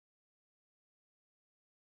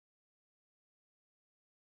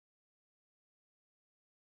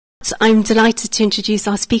I'm delighted to introduce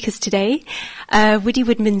our speakers today. Woody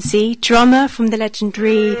Woodmansey, drummer from the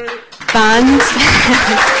legendary band.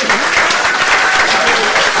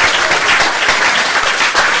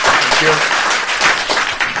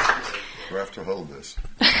 We have to hold this.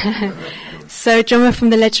 So, drummer from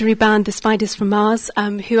the legendary band The Spiders from Mars,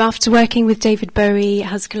 who after working with David Bowie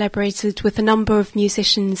has collaborated with a number of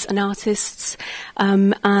musicians and artists,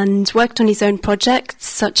 and worked on his own projects,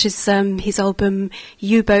 such as his album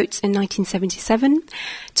U-Boat in 1977.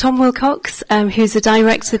 Tom Wilcox, who's a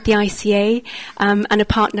director at the ICA and a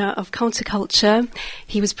partner of Counterculture.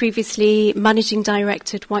 He was previously managing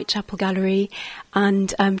director at Whitechapel Gallery,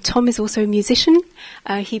 and Tom is also a musician.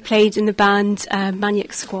 He played in the band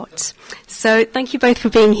Maniac Squad. So thank you both for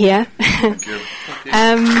being here. Thank you.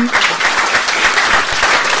 Thank you.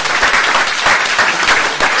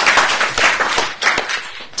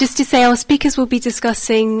 Just to say, our speakers will be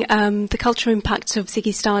discussing the cultural impact of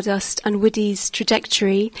Ziggy Stardust and Woody's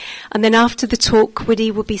trajectory. And then after the talk, Woody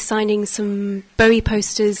will be signing some Bowie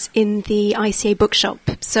posters in the ICA bookshop.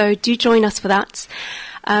 So do join us for that.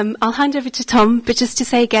 I'll hand over to Tom, but just to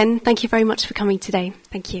say again, thank you very much for coming today.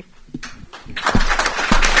 Thank you.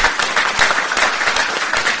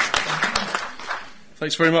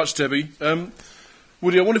 Thanks very much, Debbie.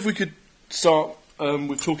 Woody, I wonder if we could start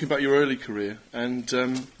with talking about your early career and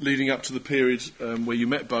leading up to the period where you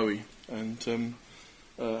met Bowie and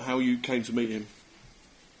how you came to meet him.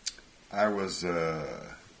 I was... how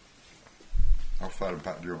far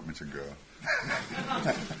back do you want me to go?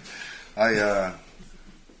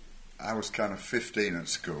 I was kind of 15 at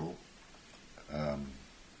school,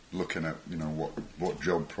 looking at, what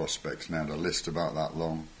job prospects, and I had a list about that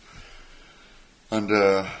long. And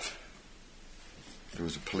there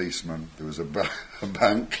was a policeman, there was a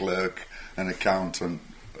bank clerk, an accountant,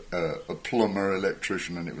 a plumber,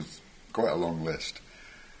 electrician, and it was quite a long list.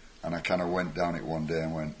 And I kind of went down it one day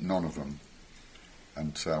and went, none of them.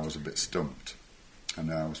 And so I was a bit stumped.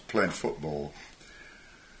 And I was playing football.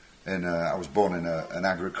 And I was born in an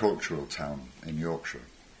agricultural town in Yorkshire.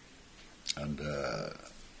 And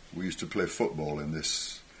we used to play football in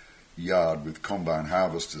this yard with combine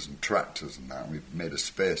harvesters and tractors and that. We made a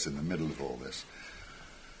space in the middle of all this.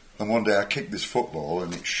 And one day I kicked this football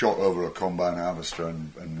and it shot over a combine harvester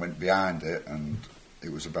and went behind it, and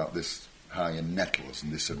it was about this high in nettles,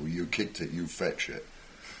 and they said, well, you kicked it, you fetch it.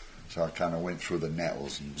 So I kind of went through the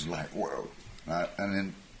nettles and was like, whoa. Right? And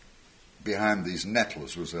then behind these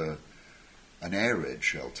nettles was an air raid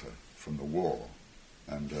shelter from the war,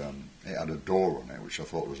 and it had a door on it, which I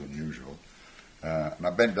thought was unusual. And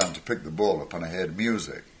I bent down to pick the ball up and I heard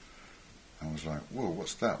music. I was like, whoa,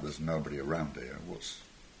 what's that? There's nobody around here.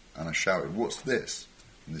 And I shouted, what's this?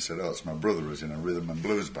 And they said, oh, it's my brother who's in a rhythm and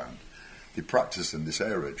blues band. He practiced in this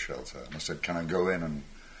air raid shelter. And I said, can I go in and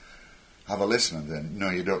have a listen? And then, no,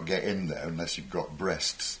 you don't get in there unless you've got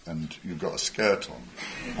breasts and you've got a skirt on.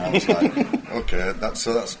 And I was like, okay,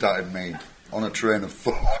 so that started me on a train of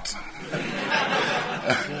thought.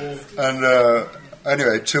 And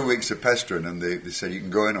anyway, 2 weeks of pestering, and they said, you can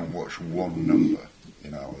go in and watch one number.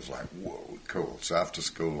 I was like, whoa, cool. So after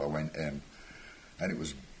school I went in, and it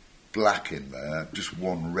was black in there, just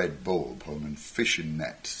one red bulb hung, and fishing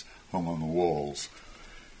nets hung on the walls.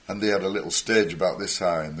 And they had a little stage about this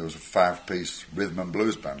high, and there was a 5-piece rhythm and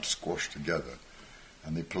blues band squashed together.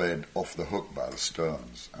 And they played Off the Hook by the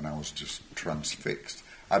Stones, and I was just transfixed.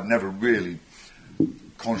 I'd never really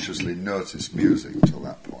consciously noticed music till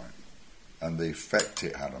that point, and the effect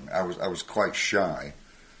it had on me. I was quite shy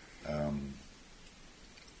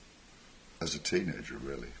as a teenager,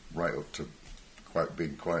 really, right up to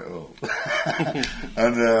being quite old.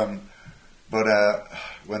 But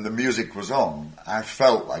when the music was on, I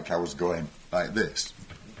felt like I was going like this,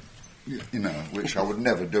 which I would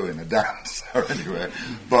never do in a dance or anywhere.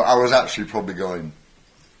 But I was actually probably going.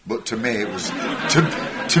 But to me, it was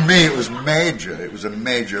to me it was major. It was a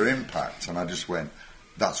major impact, and I just went,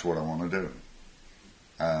 "That's what I want to do."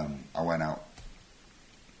 I went out,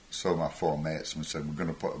 saw my 4 mates, and we said, "We're going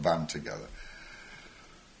to put a band together."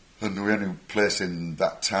 And the only place in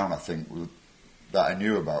that town, I think, that I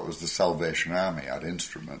knew about was the Salvation Army had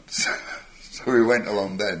instruments. So we went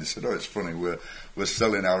along there, and they said, "Oh, it's funny, we're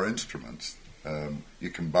selling our instruments. You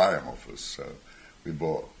can buy them off us." So we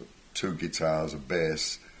bought 2 guitars, a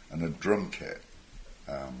bass, and a drum kit.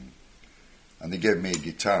 And they gave me a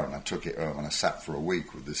guitar, and I took it home, and I sat for a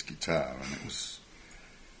week with this guitar, and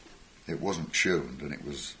it wasn't tuned, and it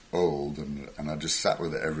was old, and I just sat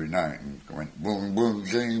with it every night and went boom, boom,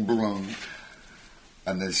 ding, boom.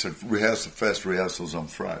 And they said, the first rehearsal's on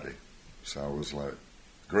Friday. So I was like,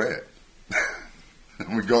 great.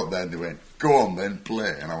 And we got there and they went, go on then,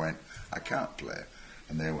 play. And I went, I can't play.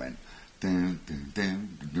 And they went, dun, dun,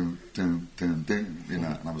 dun, dun, dun, dun, dun, you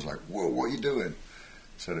know. And I was like, whoa, what are you doing?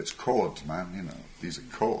 I said, it's chords, man, you know. These are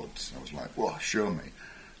chords. I was like, whoa, show me.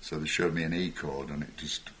 So they showed me an E chord, and it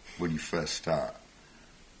just, when you first start,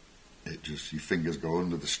 it just, your fingers go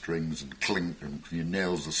under the strings and clink, and your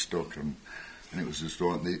nails are stuck, and it was just,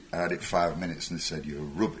 I had it 5 minutes, and they said, you're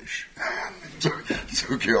rubbish. Took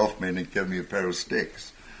it off me, and he gave me a pair of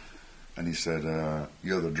sticks. And he said,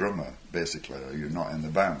 you're the drummer, basically, or you're not in the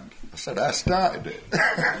band. I said, I started it.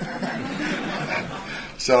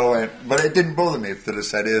 So I went, but it didn't bother me if they'd have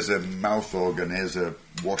said, here's a mouth organ, here's a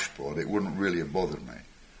washboard. It wouldn't really have bothered me.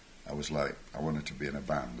 I was like, I wanted to be in a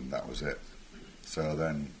band, and that was it. So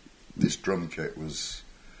then this drum kit was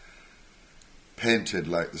painted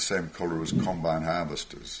like the same colour as combine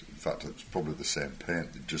harvesters. In fact, it's probably the same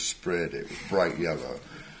paint. They just sprayed it. It was bright yellow.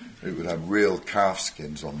 It would have real calf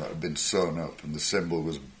skins on that had been sewn up, and the cymbal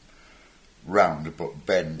was round but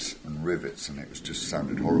bent and rivets, and it was just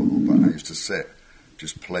sounded horrible. But I used to sit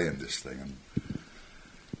just playing this thing,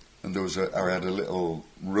 and there was I had a little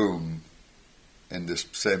room in this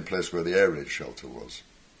same place where the air raid shelter was,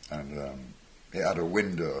 and it had a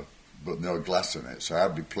window but no glass in it, so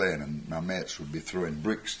I'd be playing and my mates would be throwing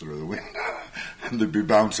bricks through the window and they'd be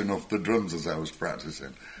bouncing off the drums as I was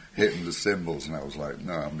practicing, hitting the cymbals, and I was like,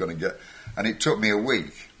 no, I'm going to get... And it took me a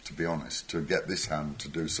week, to be honest, to get this hand to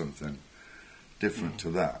do something different to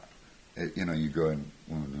that. You know, you go in,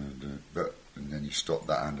 and then you stop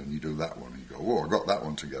that hand and you do that one, and you go, whoa, I got that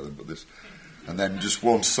one together, but this... And then just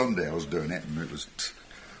one Sunday I was doing it, and it was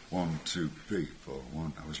 1, 2, 3, 4,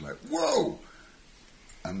 1. I was like, whoa!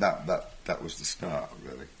 And that was the start,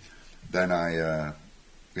 really. Then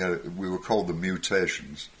we were called the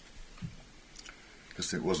Mutations,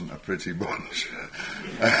 because it wasn't a pretty bunch.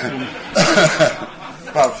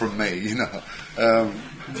 Apart from me, you know.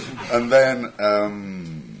 And then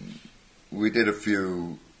we did a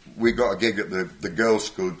few... We got a gig at the girls'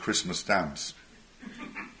 school Christmas dance,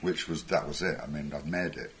 that was it. I mean, I've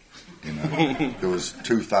made it. You know, there was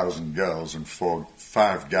 2,000 girls and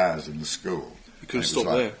 5 guys in the school. You could have stopped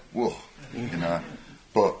there. Whoa, you know.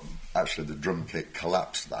 But actually, the drum kit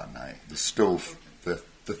collapsed that night. The stool, the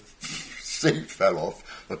seat fell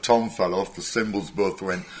off, the tom fell off, the cymbals both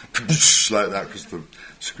went like that because the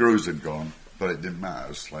screws had gone. But it didn't matter. It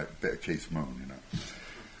was like a bit of Keith Moon, you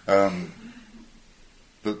know.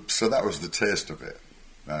 But so that was the taste of it.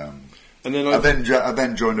 And then I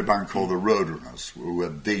then joined a band called the Roadrunners, who were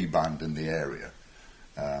the band in the area,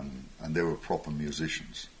 and they were proper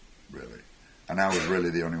musicians, really. And I was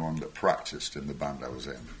really the only one that practiced in the band I was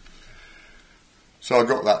in. So I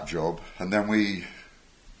got that job, and then we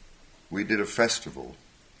did a festival,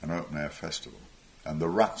 an open air festival, and the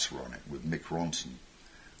Rats were on it with Mick Ronson,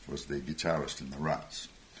 was the guitarist in the Rats,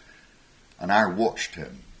 and I watched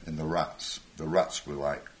him in the Rats. The Rats were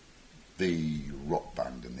like the rock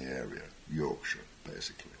band in the area, Yorkshire,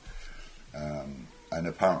 basically. And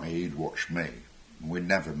apparently he'd watched me. We'd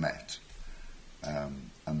never met.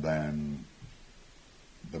 And then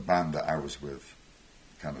the band that I was with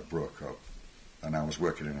kind of broke up, and I was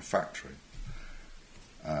working in a factory,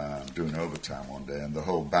 doing overtime one day, and the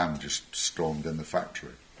whole band just stormed in the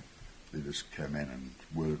factory. They just came in and,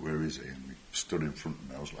 where is he? And we stood in front of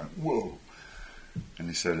me. I was like, whoa. And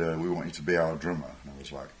he said, we want you to be our drummer. And I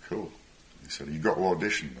was like, cool. He said, you got to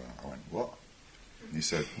audition though. I went, what? And he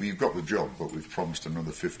said, well, you've got the job, but we've promised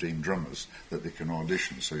another 15 drummers that they can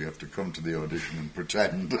audition, so you have to come to the audition and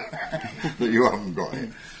pretend that you haven't got it.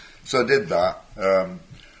 So I did that, and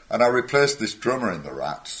I replaced this drummer in the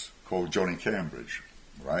Rats called Johnny Cambridge,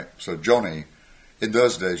 right? So Johnny, in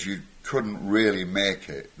those days, you couldn't really make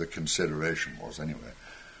it, the consideration was anyway,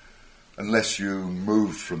 unless you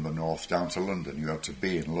moved from the north down to London. You had to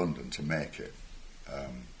be in London to make it.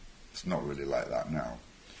 It's not really like that now.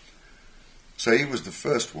 So he was the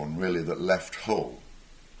first one, really, that left Hull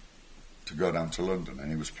to go down to London, and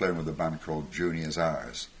he was playing with a band called Junior's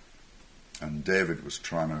Eyes. And David was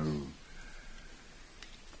trying to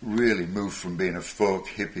really move from being a folk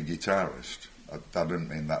hippie guitarist. I didn't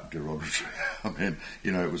mean that derogatory. I mean,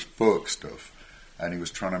 you know, it was folk stuff. And he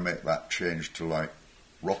was trying to make that change to, like,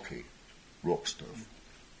 rock stuff.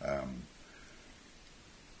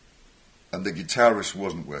 And the guitarist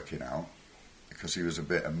wasn't working out because he was a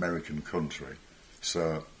bit American country.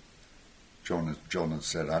 So John had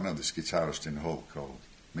said, I know this guitarist in Hull called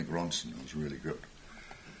Mick Ronson, who was really good.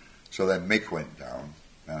 So then Mick went down,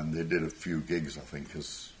 and they did a few gigs, I think,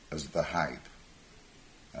 as the hype.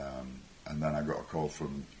 And then I got a call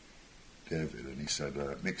from David, and he said,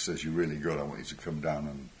 Mick says, you're really good, I want you to come down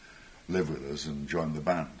and live with us and join the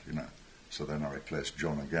band, you know. So then I replaced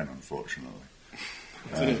John again, unfortunately.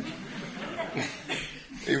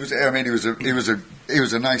 He was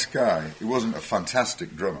a nice guy. He wasn't a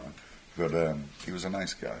fantastic drummer, but he was a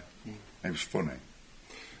nice guy. He was funny.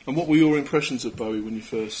 And what were your impressions of Bowie when you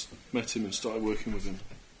first met him and started working with him?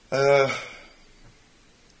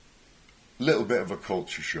 Little bit of a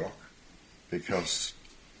culture shock, because,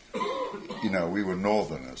 you know, we were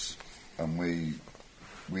northerners and we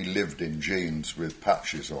lived in jeans with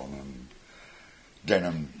patches on and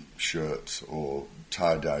denim shirts or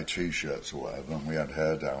tie-dye T-shirts or whatever, and we had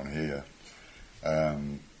hair down here.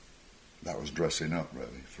 That was dressing up,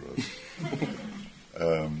 really, for us.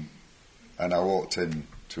 And I walked in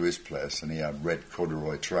to his place and he had red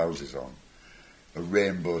corduroy trousers on, a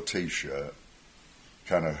rainbow T-shirt,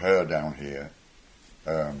 kind of hair down here,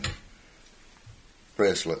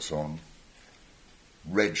 bracelets on,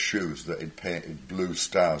 red shoes that he'd painted blue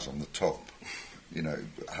stars on the top, you know,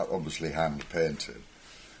 obviously hand painted.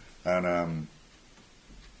 And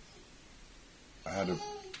I had a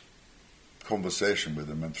conversation with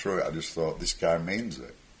him, and through it I just thought, this guy means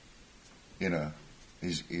it. You know,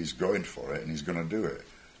 he's going for it and he's going to do it.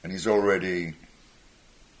 And he's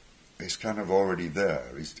kind of already there.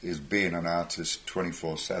 He's being an artist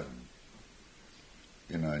 24/7.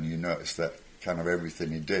 You know, and you notice that kind of everything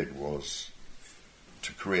he did was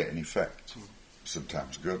to create an effect.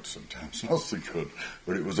 Sometimes good, sometimes not so good.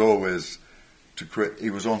 But it was always to create. He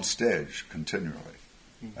was on stage continually.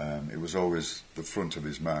 It was always the front of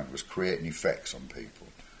his mind was creating effects on people.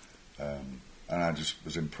 And I just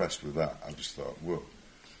was impressed with that. I just thought, whoa,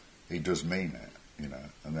 he does mean it, you know.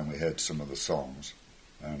 And then we heard some of the songs,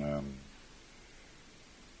 and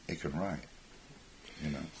he can write,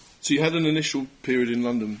 you know. So you had an initial period in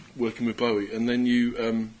London working with Bowie, and then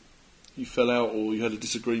you fell out, or you had a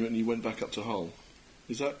disagreement, and you went back up to Hull.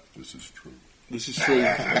 Is that? This is true. This is true.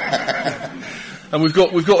 And we've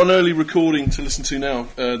got an early recording to listen to now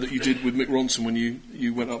that you did with Mick Ronson when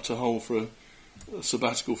you went up to Hull for a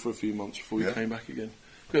sabbatical for a few months before you came back again.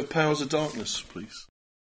 We have Powers of Darkness, please.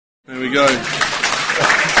 There we go.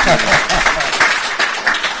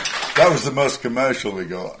 That was the most commercial we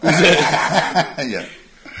got. Was it? Yeah.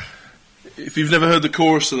 If you've never heard the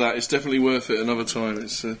chorus of that, it's definitely worth it another time.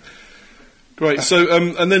 It's great. So,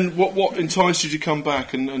 and then what enticed you to come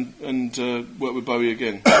back and work with Bowie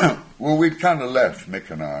again? Well, we'd kind of left, Mick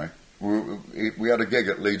and I. We had a gig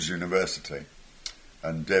at Leeds University,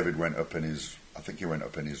 and David went up in his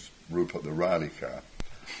Rupert the Riley car,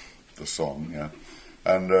 the song, yeah.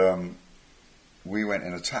 And we went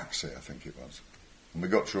in a taxi, I think it was. And we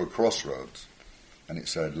got to a crossroads, and it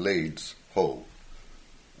said Leeds, Hull.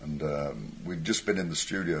 And we'd just been in the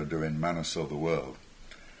studio doing Man I Saw the World.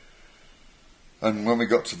 And when we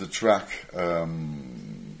got to the track,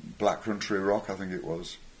 Black Country Rock, I think it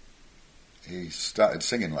was, he started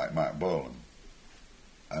singing like Mike Bolan.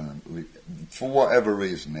 And for whatever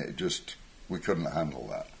reason, we couldn't handle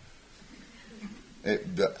that.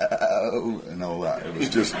 And all that. It was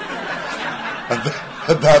just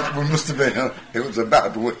it was a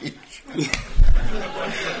bad week.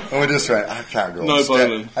 And we just went, I can't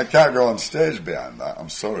go on stage behind that, I'm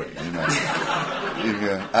sorry, you know.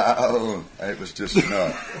 It was just,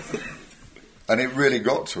 no. And it really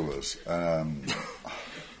got to us.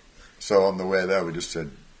 So on the way there, we just said,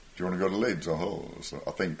 do you want to go to Leeds or Hull? So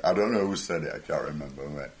I don't know who said it, I can't remember.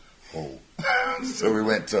 We went, Hull. So we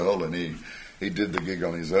went to Hull, and he did the gig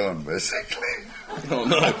on his own, basically. Oh,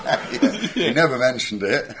 no. Yeah. He never mentioned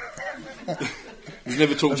it. He's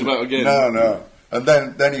never talked about it again. No. And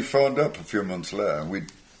then he phoned up a few months later, and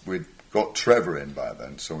we'd got Trevor in by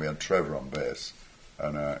then, so we had Trevor on bass,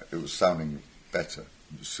 and it was sounding better.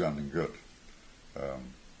 It was sounding good.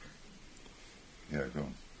 Yeah, go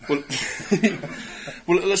on.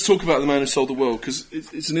 Well, let's talk about The Man Who Sold the World, because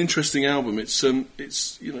it's an interesting album. It's at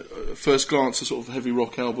first glance a sort of heavy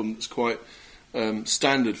rock album that's quite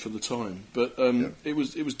standard for the time, but it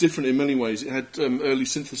was different in many ways. It had early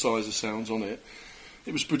synthesizer sounds on it.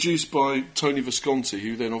 It was produced by Tony Visconti,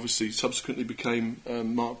 who then obviously subsequently became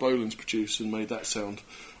Mark Bolan's producer and made that sound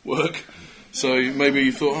work. So maybe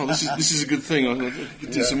you thought, this is a good thing. I could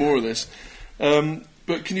do some more of this.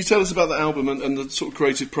 But can you tell us about the album and the sort of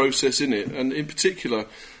creative process in it, and in particular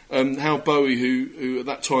how Bowie, who at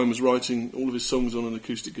that time was writing all of his songs on an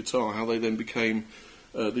acoustic guitar, how they then became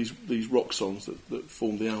these rock songs that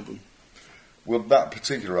formed the album? Well, that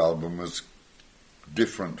particular album was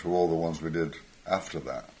different to all the ones we did after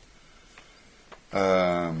that,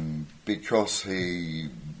 because he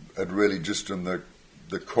had really just done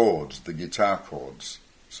the chords, the guitar chords,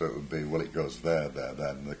 So it would be, well, it goes there,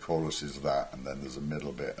 then the chorus is that, and then there's a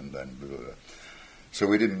middle bit, and then blah, blah, blah. So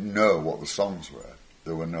we didn't know what the songs were.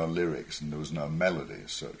 There were no lyrics, and there was no melody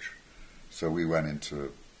as such. So we went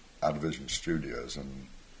into Advision Studios,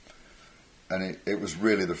 and it was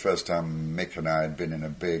really the first time Mick and I had been in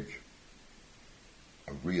a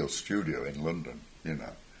real studio in London, you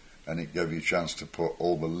know, and it gave you a chance to put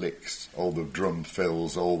all the licks, all the drum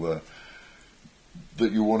fills, all the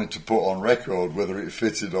that you wanted to put on record, whether it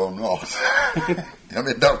fitted or not. I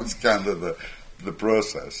mean, that was kind of the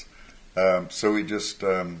process. So we just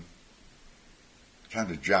kind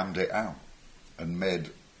of jammed it out and made,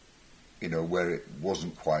 you know, where it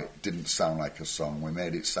didn't sound like a song, we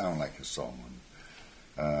made it sound like a song.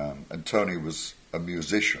 And Tony was a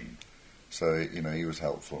musician, so, you know, he was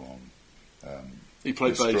helpful on he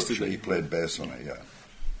played bass, didn't he? He played bass on it, yeah.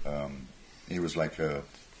 He was like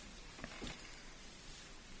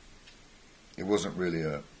he wasn't really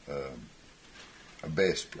a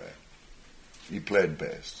bass player. He played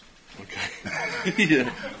bass. Okay.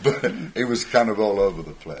 Yeah. But he was kind of all over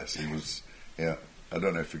the place. He was, yeah, I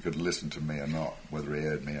don't know if he could listen to me or not, whether he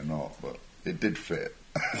heard me or not, but it did fit.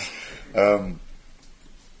 And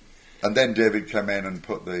then David came in and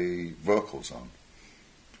put the vocals on.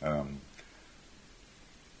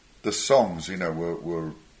 The songs, you know,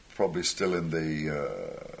 were probably still in the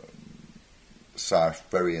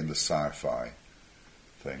very in the sci-fi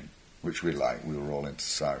thing, which we like. We were all into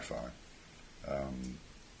sci-fi.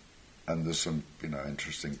 And there's some, you know,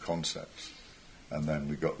 interesting concepts. And then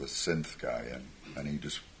we got the synth guy in, and he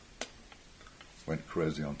just went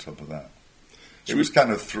crazy on top of that. It was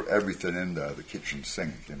kind of threw everything in there, the kitchen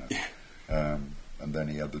sink, you know. Yeah. And then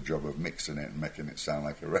he had the job of mixing it and making it sound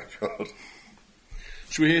like a record.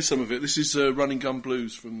 Should we hear some of it? This is Running Gun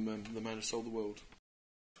Blues from The Man Who Sold the World.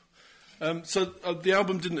 So the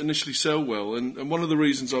album didn't initially sell well, and one of the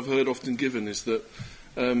reasons I've heard often given is that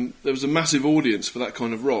there was a massive audience for that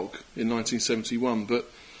kind of rock in 1971,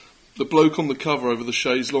 but the bloke on the cover over the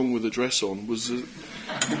chaise longue with a dress on was an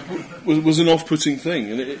off-putting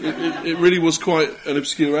thing, and it really was quite an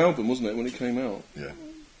obscure album, wasn't it, when it came out? Yeah.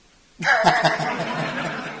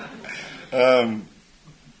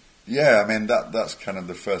 Yeah, I mean that's kind of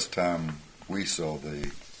the first time we saw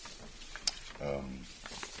the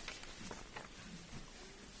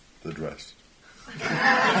dress.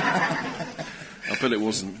 I bet it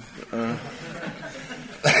wasn't.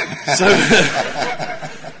 So,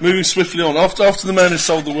 moving swiftly on. After The Man Who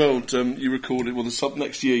Sold the World, you recorded,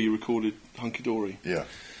 next year you recorded Hunky Dory. Yeah.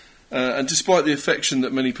 And despite the affection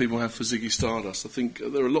that many people have for Ziggy Stardust, I think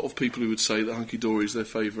there are a lot of people who would say that Hunky Dory is their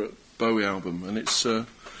favourite Bowie album, and it's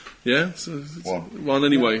it's one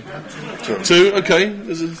anyway. Two, okay.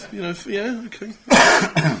 There's okay.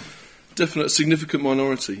 Definite significant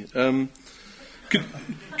minority.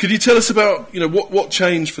 Could you tell us about, you know, what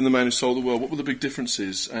changed from The Man Who Sold the World? What were the big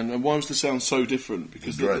differences, and why was the sound so different?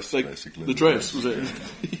 Because the dress, basically. The dress, was it?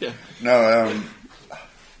 Yeah. No,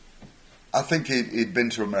 I think he'd been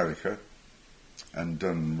to America and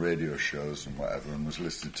done radio shows and whatever, and was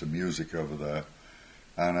listening to music over there,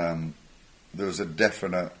 and there was a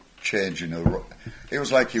definite change in the. It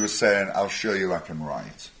was like he was saying, "I'll show you I can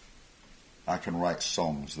write. I can write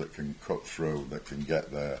songs that can cut through, that can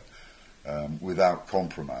get there." Without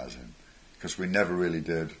compromising, because we never really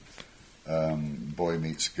did boy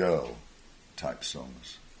meets girl type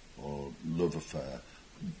songs or love affair.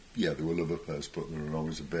 Yeah, there were love affairs, but they were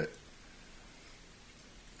always a bit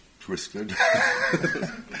twisted.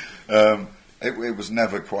 It was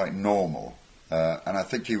never quite normal, and I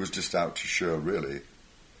think he was just out to show, really,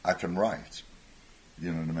 I can write.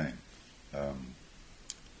 You know what I mean?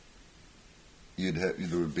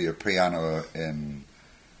 There would be a piano in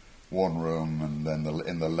one room, and then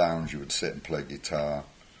in the lounge you would sit and play guitar,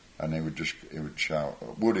 and he would shout,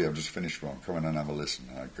 "Woody, I've just finished one, come in and have a listen."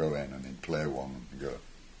 And I'd go in and he'd play one and go,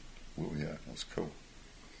 "Well, yeah, that's cool,"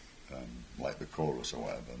 like the chorus or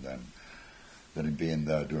whatever. And then he'd be in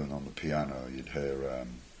there doing on the piano, you'd hear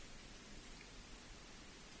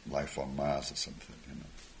Life on Mars or something, you know.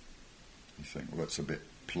 You think, well, that's a bit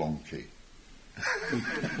plonky,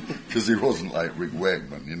 because he wasn't like Rick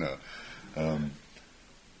Wakeman, you know.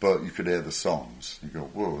 But you could hear the songs. You go,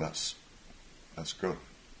 whoa, that's good.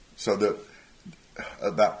 So that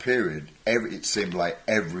at that period, it seemed like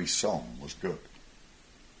every song was good.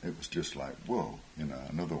 It was just like, whoa, you know,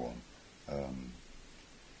 another one.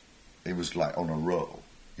 He was like on a roll.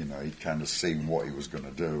 You know, he'd kind of seen what he was going to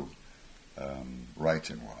do,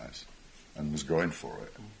 writing-wise, and was going for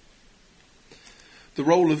it. the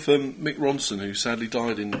role of Mick Ronson, who sadly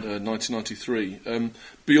died in 1993,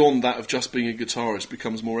 beyond that of just being a guitarist,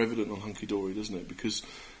 becomes more evident on Hunky Dory, doesn't it? Because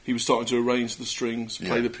he was starting to arrange the strings,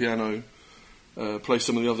 play the piano, play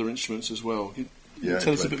some of the other instruments as well. Can you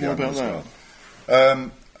tell us a bit more about that?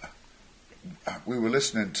 Well. We were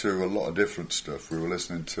listening to a lot of different stuff. We were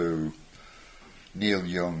listening to Neil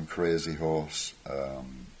Young, Crazy Horse,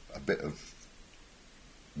 a bit of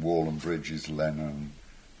Wall and Bridges, Lennon,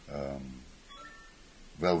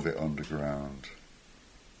 Velvet Underground,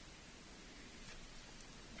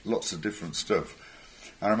 lots of different stuff.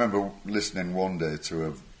 I remember listening one day to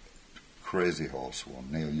a Crazy Horse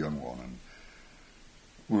one, Neil Young one,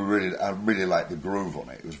 and I really liked the groove on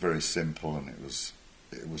it. It was very simple, and it was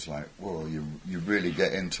like, whoa, you really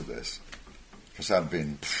get into this. Because I'd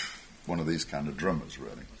been one of these kind of drummers,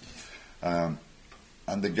 really.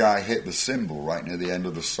 And the guy hit the cymbal right near the end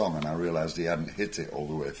of the song, and I realised he hadn't hit it all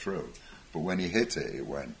the way through. But when he hit it, it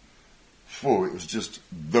went, whoa, it was just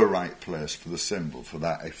the right place for the cymbal, for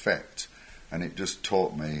that effect. And it just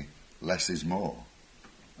taught me less is more.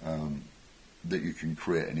 That you can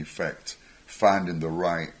create an effect, finding the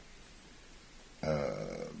right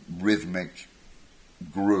rhythmic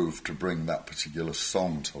groove to bring that particular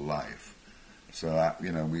song to life. So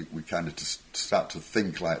we kind of just start to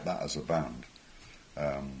think like that as a band.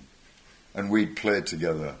 And we'd played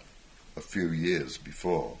together a few years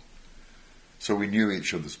before, so we knew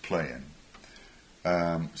each other's playing.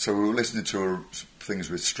 So we were listening to things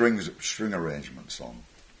with string arrangements on.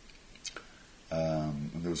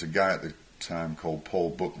 And there was a guy at the time called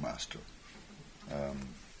Paul Buckmaster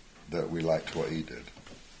that we liked what he did.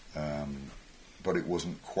 But it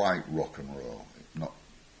wasn't quite rock and roll.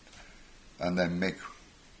 And then Mick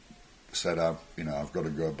said, I've got to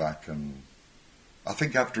go back, and I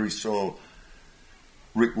think after he saw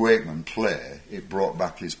Rick Wakeman play, it brought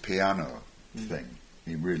back his piano thing.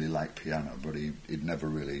 He really liked piano, but he'd never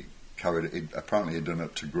really carried it. Apparently he'd done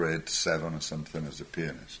up to grade 7 or something as a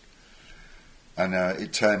pianist. And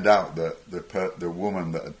it turned out that the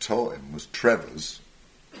woman that had taught him was Trevor's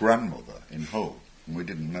grandmother in Hull, and we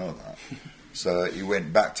didn't know that. So he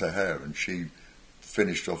went back to her, and she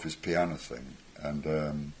finished off his piano thing,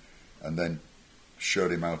 and then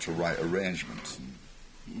showed him how to write arrangements,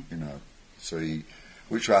 and so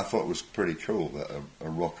which I thought was pretty cool, that a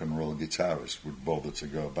rock and roll guitarist would bother to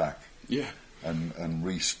go back, and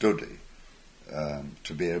restudy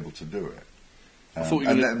to be able to do it.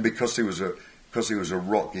 Then because he was a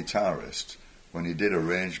rock guitarist, when he did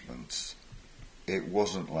arrangements, it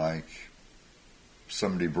wasn't like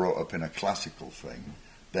somebody brought up in a classical thing,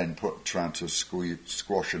 then trying to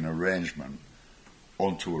squash an arrangement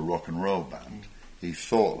onto a rock and roll band. He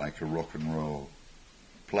thought like a rock and roll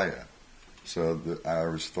player, so that I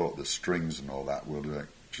always thought the strings and all that were like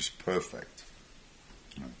just perfect.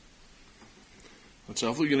 So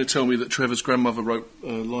I thought you were going to tell me that Trevor's grandmother wrote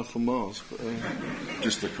Life on Mars. But,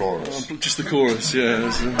 just the chorus. Just the chorus, yeah.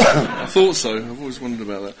 I thought so. I've always wondered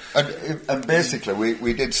about that. And basically,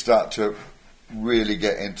 we did start to really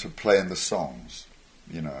get into playing the songs.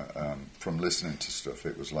 From listening to stuff,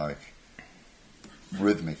 it was like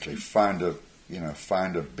rhythmically find a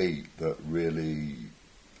beat that really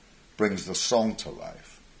brings the song to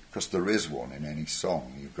life. Because there is one in any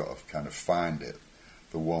song. You've got to kind of find it.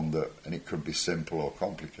 The one that, and it could be simple or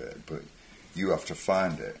complicated, but you have to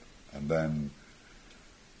find it, and then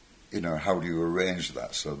how do you arrange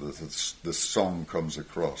that so that the song comes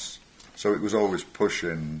across? So it was always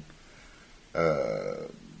pushing the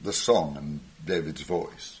song and David's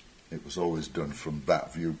voice. It was always done from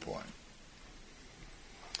that viewpoint.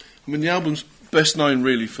 I mean, the album's best known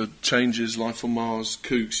really for Changes, Life on Mars,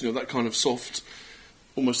 Kooks, that kind of soft,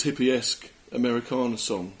 almost hippie-esque Americana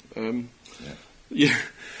song. Yeah,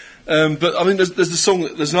 but I mean, there's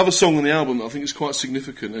another song on the album that I think is quite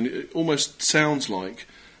significant, and it almost sounds like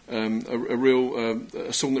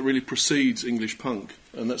a song that really precedes English punk,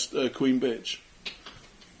 and that's Queen Bitch.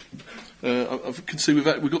 I can see we've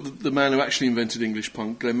got the man who actually invented English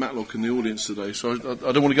punk, Glenn Matlock, in the audience today. So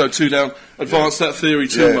I don't want to go too advance that theory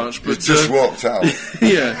too much. But just walked out.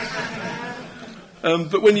 Yeah.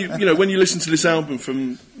 But when you listen to this album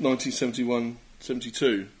from 1971.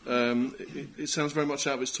 72. It sounds very much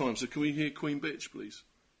out of its time. So can we hear Queen Bitch, please?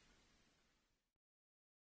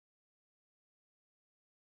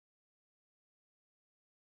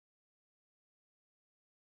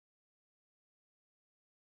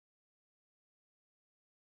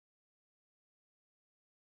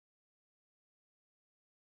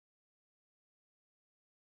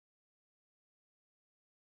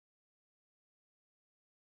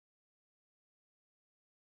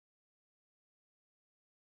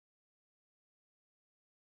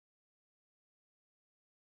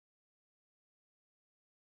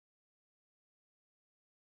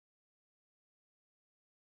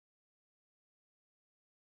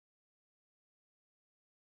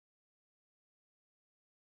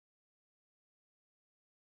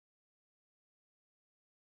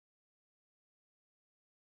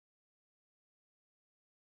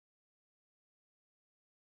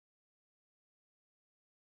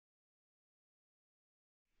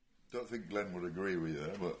 Don't think Glenn would agree with you,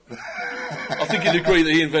 but I think he'd agree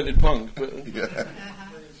that he invented punk. But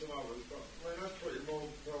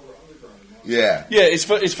yeah,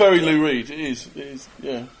 it's very Lou Reed. It is.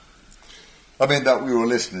 Yeah. I mean that we were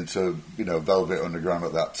listening to Velvet Underground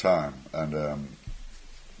at that time, and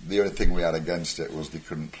the only thing we had against it was they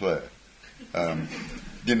couldn't play. You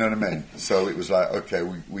know what I mean? So it was like, okay,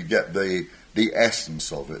 we get the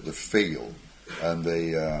essence of it, the feel, and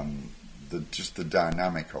just the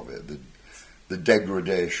dynamic of it, the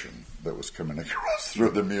degradation that was coming across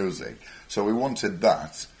through the music. So we wanted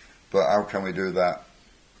that, but how can we do that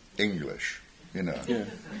English? Yeah.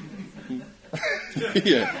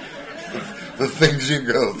 Yeah. The things you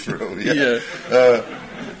go through. Yeah.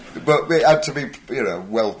 But it had to be,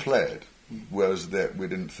 well played, whereas we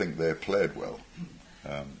didn't think they played well.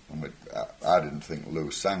 I didn't think Lou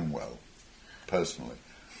sang well, personally.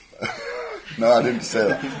 No, I didn't say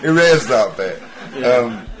that. Erase that bit.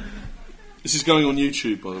 Yeah. This is going on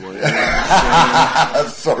YouTube, by the way.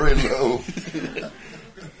 Sorry, Lou.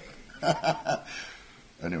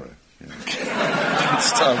 Anyway. Good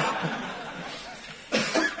stuff.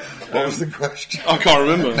 What was the question? I can't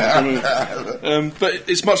remember. But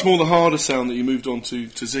it's much more the harder sound that you moved on to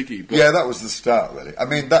Ziggy. But yeah, that was the start, really. I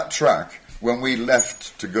mean, that track, when we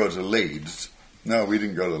left to go to Leeds... No, we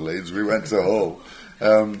didn't go to Leeds. We went to Hull.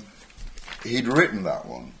 He'd written that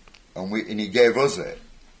one, and he gave us it.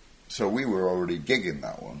 So we were already gigging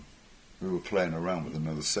that one. We were playing around with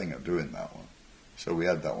another singer doing that one. So we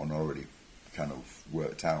had that one already kind of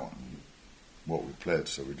worked out and what we played.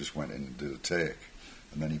 So we just went in and did a take,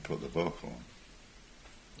 and then he put the vocal on.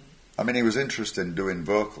 I mean, he was interested in doing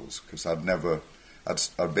vocals because I'd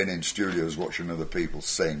been in studios watching other people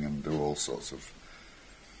sing and do all sorts of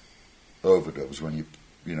overdubs when you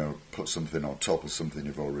put something on top of something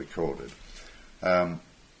you've already recorded.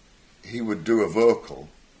 He would do a vocal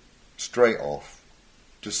straight off,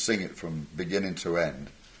 just sing it from beginning to end.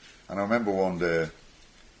 And I remember one day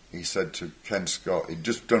he said to Ken Scott, he'd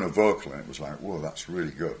just done a vocal and it was like, whoa, that's really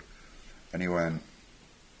good. And he went,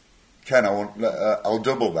 Ken, I'll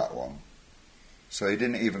double that one. So he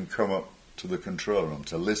didn't even come up to the control room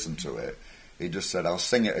to listen to it. He just said, I'll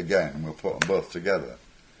sing it again and we'll put them both together.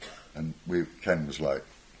 And Ken was like,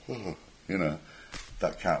 oh,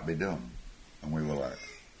 that can't be done. And we were like,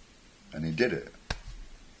 and he did it.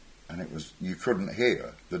 And it was, you couldn't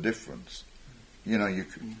hear the difference.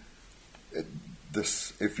 If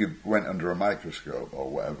you went under a microscope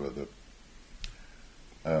or whatever the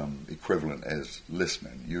equivalent is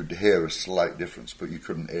listening, you'd hear a slight difference, but you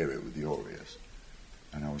couldn't hear it with your ears.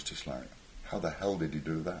 And I was just like, how the hell did he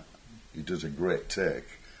do that? He does a great take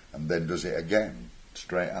and then does it again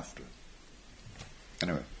straight after.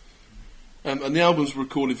 Anyway. And the albums were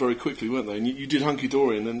recorded very quickly, weren't they? And you did Hunky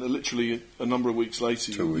Dory, and then literally a number of weeks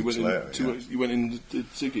later, you went in and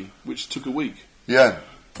did Ziggy, which took a week. Yeah.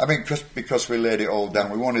 I mean, because we laid it all down,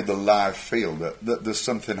 we wanted the live feel, that there's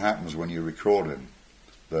something happens when you're recording,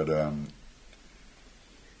 that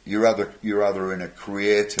you're either in a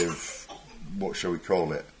creative, what shall we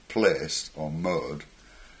call it, place or mode,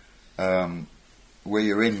 where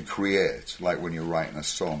you're in create, like when you're writing a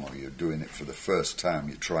song or you're doing it for the first time,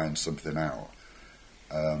 you're trying something out.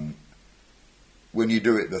 When you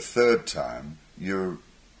do it the third time, you're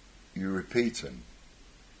repeating.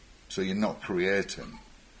 So you're not creating,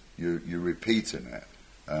 you're repeating it.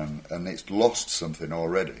 And it's lost something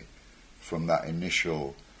already from that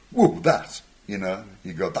initial, whoa, that, you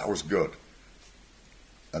go, that was good.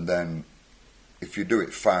 And then if you do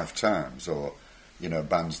it 5 times, or,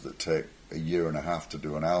 bands that take a year and a half to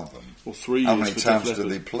do an album, or 3 years, how many times do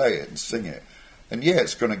they play it and sing it? And yeah,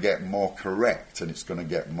 it's going to get more correct and it's going to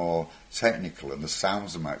get more technical and the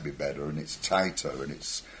sounds might be better and it's tighter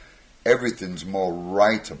and everything's more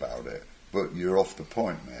right about it, but you're off the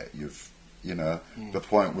point, mate. The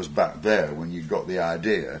point was back there when you got the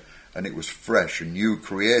idea and it was fresh and you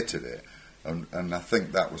created it, and I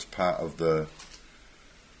think that was part of the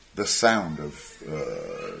sound of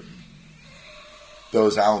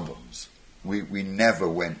those albums. We never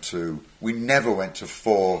went to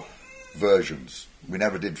 4 versions. We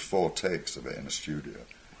never did 4 takes of it in a studio.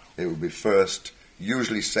 It would be first,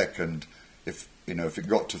 usually second. If it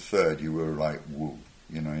got to third, you were like, woo,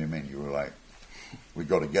 you know what I mean? You were like, we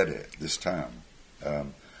got to get it this time.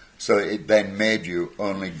 So it then made you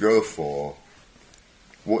only go for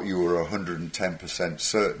what you were 110%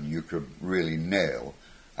 certain you could really nail,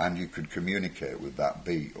 and you could communicate with that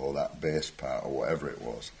beat or that bass part or whatever it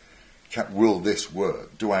was. Will this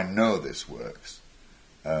work? Do I know this works?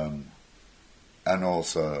 And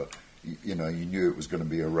also, you know, you knew it was going to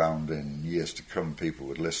be around in years to come. People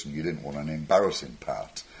would listen. You didn't want an embarrassing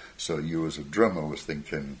part. So you, as a drummer, was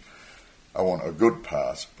thinking, I want a good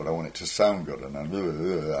part, but I want it to sound good, and I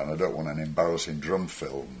don't want an embarrassing drum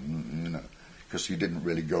fill, you know, because you didn't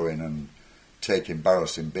really go in and take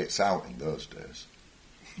embarrassing bits out in those days.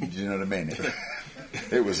 Do you know what I mean?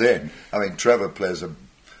 It was in. I mean, Trevor plays a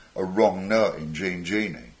wrong note in Gene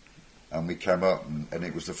Genie, and we came up, and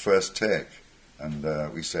it was the first take, and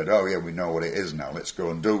we said, oh yeah, we know what it is now, let's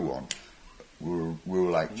go and do one. We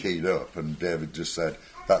were like keyed up, and David just said,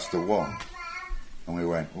 that's the one. And we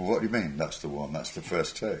went, well, what do you mean, that's the one? That's the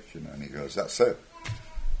first take, you know. And he goes, that's it.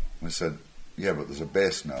 And we said, yeah, but there's a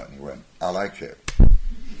bass note. And he went, I like it.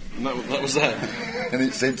 And that was that. And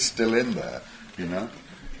it's still in there, you know.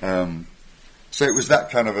 So it was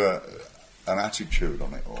that kind of an attitude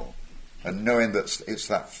on it all. And knowing that it's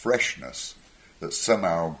that freshness that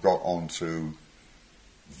somehow got onto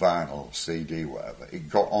vinyl, CD, whatever. It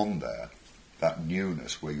got on there, that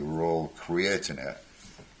newness where you were all creating it.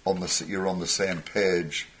 You're on the same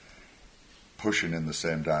page, pushing in the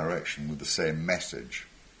same direction with the same message.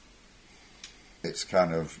 It's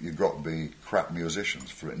kind of, you've got to be crap musicians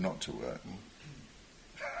for it not to work.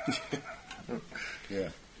 Yeah.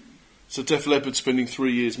 So Def Leppard spending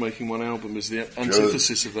 3 years making one album is the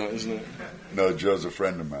antithesis of that, isn't it? No, Joe's a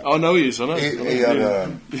friend of mine. Oh, no, he is, I know.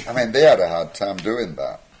 They had a hard time doing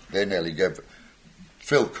that. They nearly gave...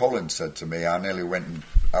 Phil Collins said to me, I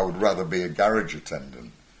would rather be a garage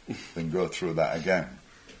attendant than go through that again,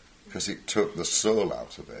 because it took the soul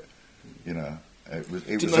out of it, you know. It was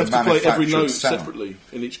Didn't a they have to play every note sound. separately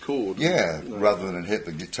in each chord? Yeah, you know. Rather than hit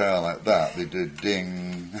the guitar like that, they did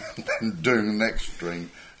ding, then ding the next string,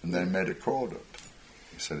 and then made a chord up.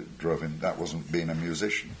 He said it drove him, that wasn't being a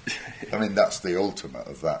musician. I mean, that's the ultimate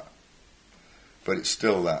of that. But it's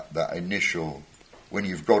still that initial, when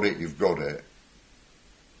you've got it,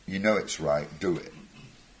 you know it's right, do it.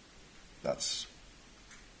 That's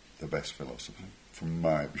the best philosophy, from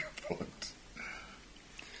my viewpoint.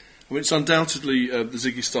 I mean, it's undoubtedly the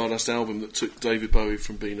Ziggy Stardust album that took David Bowie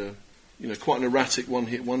from being quite an erratic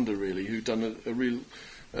one-hit wonder, really, who'd done a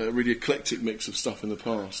really eclectic mix of stuff in the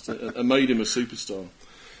past and made him a superstar.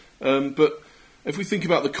 But if we think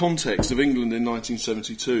about the context of England in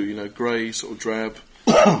 1972, you know, grey, sort of drab,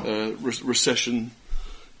 recession,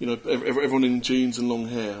 you know, everyone in jeans and long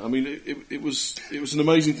hair. I mean, it was an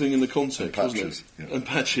amazing thing in the context, wasn't it? Yeah. And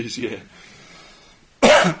patches, yeah.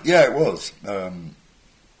 Yeah, it was.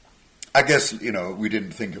 I guess, you know, we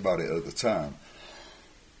didn't think about it at the time.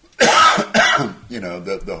 You know,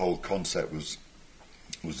 the whole concept was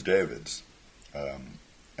David's,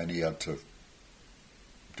 and he had to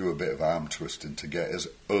do a bit of arm twisting to get us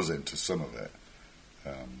into some of it.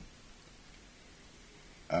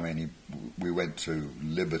 I mean, we went to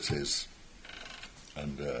Liberty's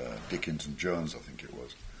and Dickinson Jones, I think it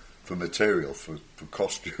was, for material, for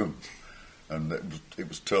costume. And it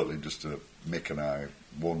was totally just Mick and I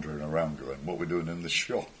wandering around going, what are we doing in the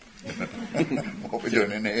shop? What are we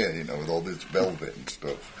doing in here, you know, with all this velvet and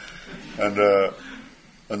stuff.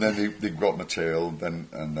 And then they got material,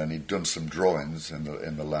 and then he'd done some drawings in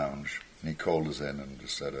the lounge, and he called us in and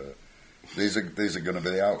just said, these are going to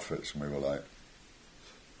be the outfits. And we were like...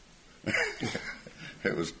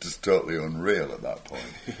 It was just totally unreal at that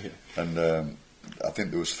point. And I think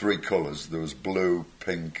there was 3 colours. There was blue,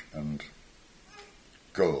 pink and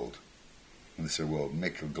gold. And they said, well,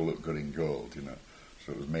 Mick will look good in gold, you know.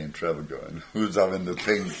 So it was me and Trevor going, who's having the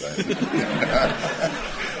pink then?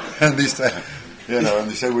 And they said, you know, and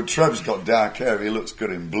they said, well, Trev's got dark hair, he looks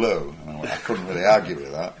good in blue. And I couldn't really argue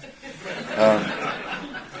with that.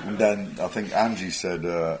 And then I think Angie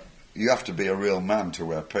said, you have to be a real man to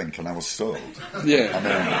wear pink, and I was sold. Yeah. I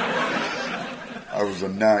mean, I was a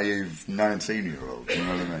naive 19-year-old, you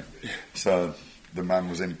know what I mean? So the man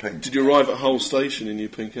was in pink. Did you arrive at Hull Station in your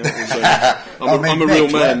pink outfit? I'm a real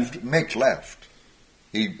man. Mick left.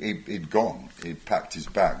 He'd gone. He'd packed his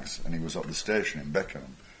bags, and he was at the station in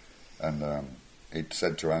Beckenham. And he'd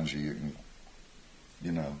said to Angie, you can,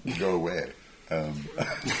 you know, go away.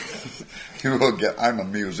 You won't get. I'm a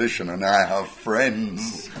musician and I have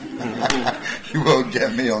friends. You won't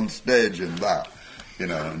get me on stage in that, you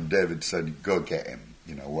know. And David said, "Go get him.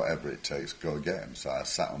 You know, whatever it takes, go get him." So I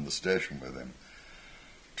sat on the station with him,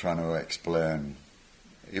 trying to explain,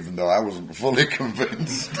 even though I wasn't fully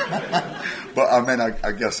convinced. But I mean,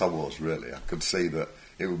 I guess I was really. I could see that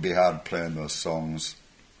it would be hard playing those songs.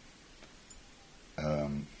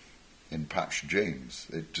 In patched jeans.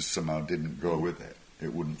 It just somehow didn't go with it.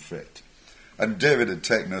 It wouldn't fit. And David had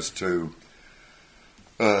taken us to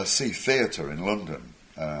see theatre in London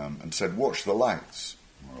and said, watch the lights.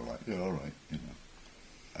 And we were like, yeah, all right, you know.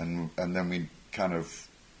 And then we kind of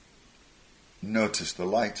noticed the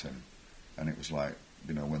lighting, and it was like,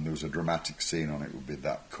 you know, when there was a dramatic scene on it would be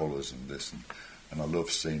that colours and this, and a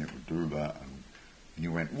love scene, it would do that, and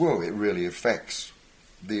you went, whoa, it really affects,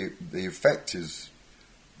 the effect is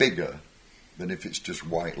bigger than if it's just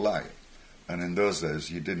white light. And in those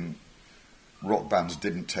days, rock bands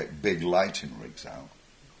didn't take big lighting rigs out.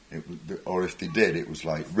 Or if they did, it was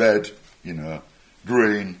like red, you know,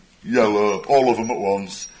 green, yellow, all of them at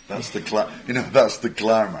once. That's that's the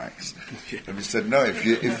climax. And we said, no,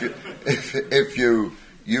 if you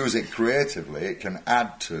use it creatively, it can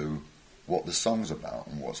add to what the song's about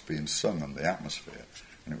and what's being sung and the atmosphere.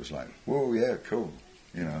 And it was like, whoa, yeah, cool,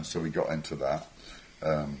 you know. So we got into that.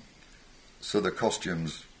 So the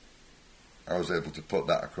costumes, I was able to put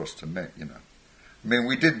that across to Mick, you know. I mean,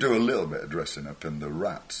 we did do a little bit of dressing up in the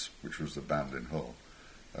Rats, which was the band in Hull.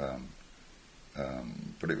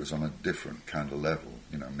 But it was on a different kind of level.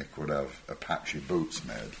 You know, Mick would have Apache boots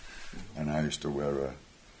made, and I used to wear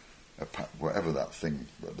whatever that thing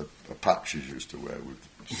that the Apaches used to wear with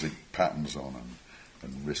zig patterns on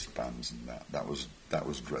and wristbands and that. That was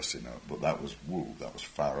dressing up, but that was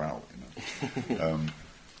far out, you know.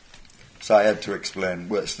 So I had to explain,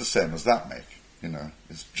 well, it's the same as that, Mick. You know,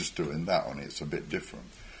 it's just doing that on it. It's a bit different.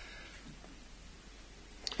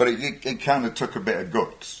 But it kind of took a bit of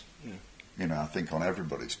guts, you know, I think on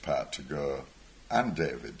everybody's part to go, and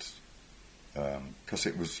David's, because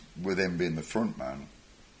it was with him being the front man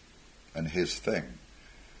and his thing.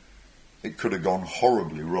 It could have gone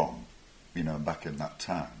horribly wrong, you know, back in that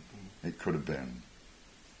time. It could have been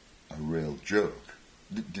a real joke.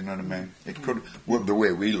 Do you know what I mean? It could, well, the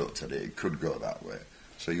way we looked at it, it could go that way.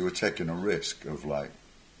 So you were taking a risk of like,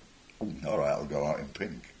 all right, I'll go out in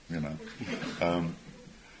pink, you know.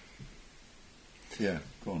 Yeah,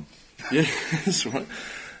 go on. Yeah, that's right.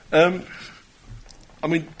 I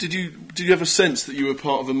mean, did you have a sense that you were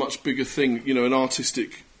part of a much bigger thing, you know, an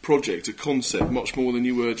artistic project, a concept, much more than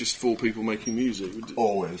you were just four people making music?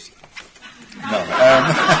 Always. No.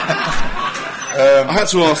 I had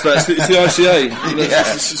to ask that. It's the ICA. You know,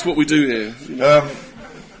 yeah. It's what we do here. You know?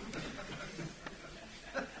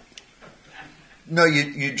 No,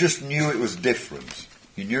 you just knew it was different.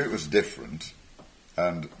 You knew it was different,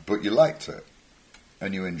 but you liked it,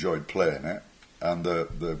 and you enjoyed playing it, and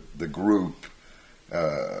the group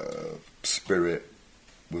spirit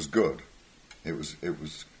was good. It was.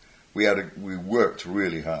 We worked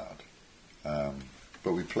really hard,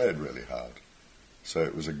 but we played really hard, so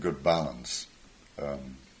it was a good balance.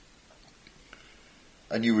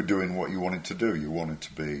 And you were doing what you wanted to do. You wanted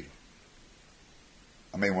to be.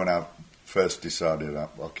 I mean, when I first decided,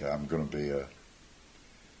 okay, I'm going to be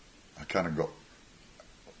I kind of got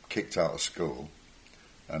kicked out of school,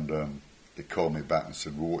 and they called me back and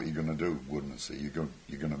said, "Well, what are you going to do, Woodmansey? You're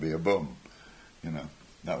going to be a bum, you know."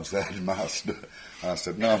 That was the headmaster. And I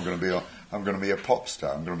said, "No, I'm going to be a pop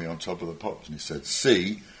star. I'm going to be on top of the pops." And he said,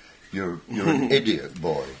 "See, you're an idiot,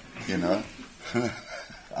 boy, you know."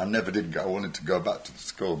 I never did. I wanted to go back to the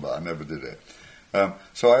school, but I never did it.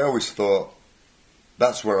 So I always thought,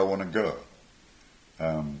 that's where I want to go.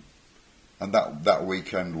 And that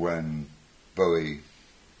weekend when Bowie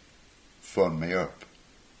phoned me up,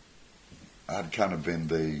 I'd kind of been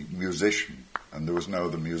the musician, and there was no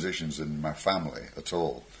other musicians in my family at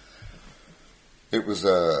all. It was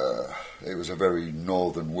a very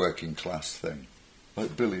northern working class thing,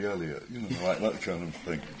 like Billy Elliot, you know, like that kind of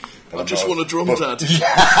thing. I just want a drum, Dad.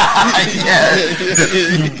 Yeah,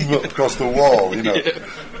 across the wall, you know. Yeah.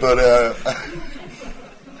 But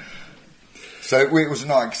so it was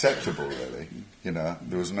not acceptable, really. You know,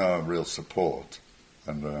 there was no real support,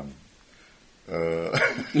 and where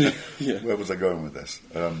was I going with this?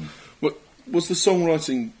 What was the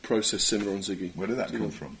songwriting process similar on Ziggy? Where did that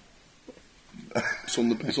come from? It's on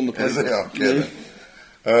the paper. Is it? Okay.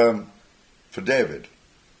 Yeah. For David.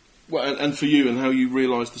 Well, and for you, and how you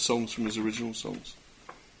realised the songs from his original songs.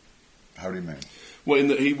 How do you mean? Well, in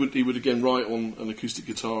that he would again write on an acoustic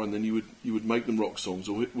guitar, and then you would make them rock songs,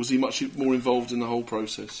 or was he much more involved in the whole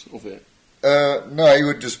process of it? No, he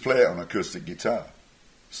would just play it on acoustic guitar.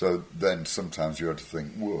 So then sometimes you had to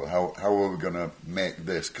think, whoa, how are we going to make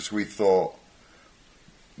this? Because we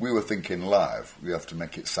were thinking live, we have to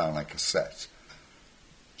make it sound like a set.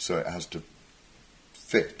 So it has to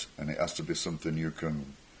fit, and it has to be something you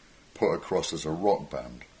can put across as a rock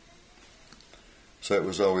band. So that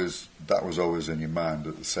was always in your mind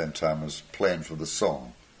at the same time as playing for the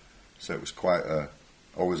song. So it was quite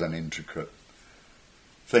always an intricate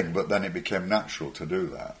thing. But then it became natural to do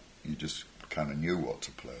that. You just kind of knew what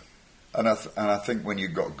to play. And I think when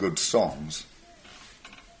you've got good songs,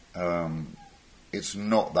 it's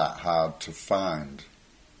not that hard to find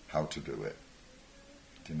how to do it,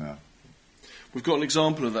 you know. We've got an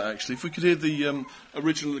example of that, actually. If we could hear the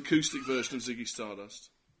original acoustic version of Ziggy Stardust.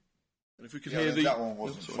 And if we could hear that one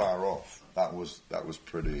wasn't far off. That was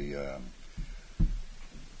pretty...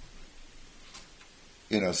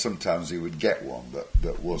 sometimes he would get one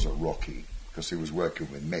that wasn't rocky, because he was working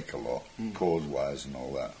with Mick a lot, chord-wise and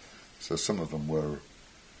all that. So some of them were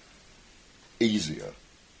easier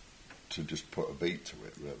to just put a beat to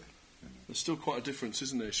it, really. You know. There's still quite a difference,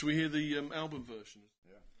 isn't there? Should we hear the album version?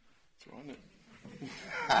 Yeah. It's all right, isn't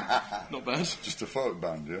it? Not bad. Just a folk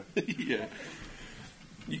band, yeah? Yeah.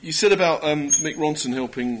 You said about Mick Ronson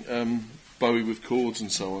helping Bowie with chords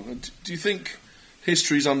and so on. Do you think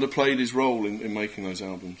history's underplayed his role in making those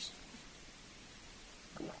albums?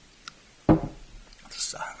 The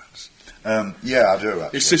silence. Yeah, I do,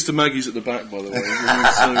 actually. His sister Maggie's at the back, by the way.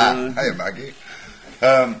 Hey, Maggie.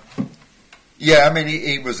 Yeah, I mean,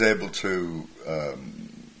 he was able to...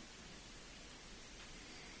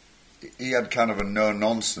 he had kind of a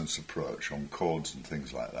no-nonsense approach on chords and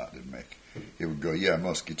things like that, didn't Mick? He would go, yeah,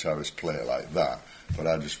 most guitarists play it like that, but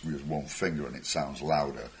I just use one finger and it sounds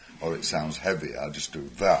louder, or it sounds heavier, I just do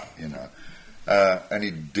that, you know. And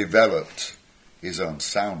he developed his own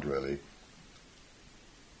sound, really.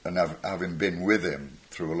 And having been with him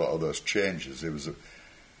through a lot of those changes,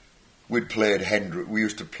 we'd played Hendrix. We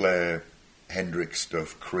used to play Hendrix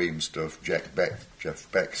stuff, Cream stuff, Jeff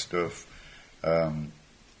Beck stuff.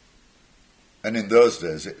 And in those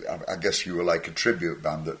days, I guess you were like a tribute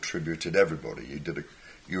band that tributed everybody.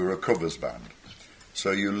 You were a covers band,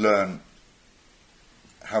 so you learn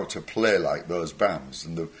how to play like those bands.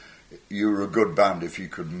 And you were a good band if you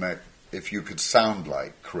could sound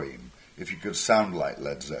like Cream, if you could sound like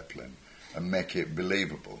Led Zeppelin, and make it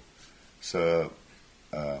believable. So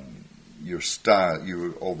your style, you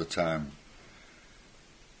were all the time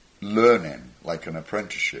learning like an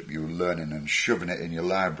apprenticeship. You were learning and shoving it in your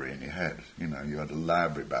library in your head. You know, you had a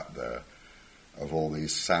library back there of all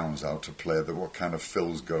these sounds, how to play what kind of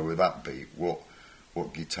fills go with that beat, what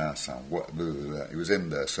guitar sound, it was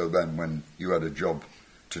in there. So then when you had a job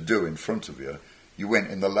to do in front of you, you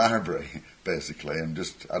went in the library basically and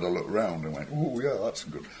just had a look round and went, oh yeah, that's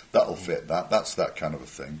good, that'll fit that's that kind of a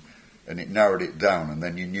thing, and it narrowed it down, and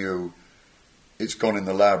then you knew it's gone in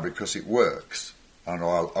the library because it works.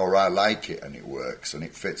 Or I like it and it works and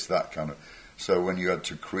it fits that kind of... So when you had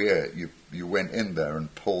to create, you went in there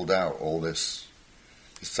and pulled out all this...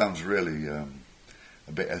 It sounds really a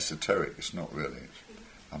bit esoteric. It's not really.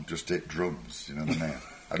 I'm just hit drums, you know what I mean?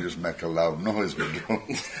 I just make a loud noise with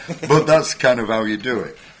drums. But that's kind of how you do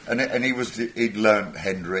it. And he'd learned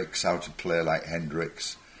Hendrix, how to play like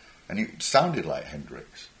Hendrix. And he sounded like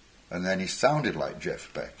Hendrix. And then he sounded like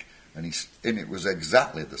Jeff Beck. And it was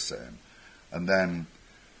exactly the same. And then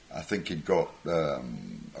I think he'd got a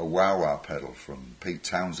wah-wah pedal from Pete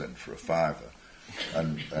Townsend for $5,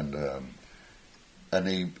 and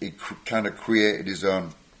he kind of created his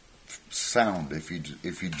own sound. If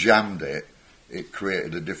he jammed it, it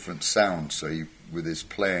created a different sound. So with his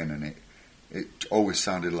playing, and it always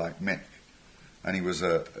sounded like Mick. And he was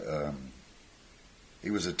a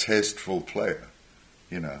tasteful player,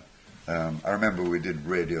 you know. I remember we did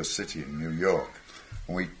Radio City in New York.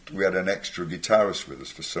 We had an extra guitarist with us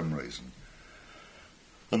for some reason,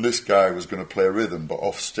 and this guy was going to play rhythm, but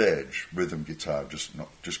off stage, rhythm guitar,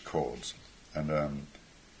 just chords, and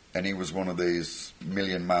he was one of these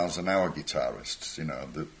million miles an hour guitarists, you know,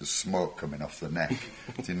 the smoke coming off the neck.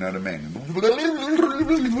 Do you know what I mean?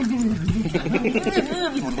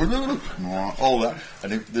 All that,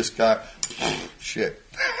 and this guy, shit,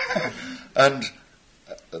 and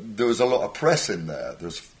there was a lot of press in there.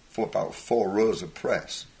 There's about 4 rows of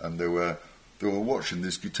press, and they were watching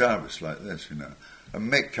this guitarist like this, you know.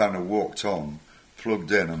 And Mick kind of walked on,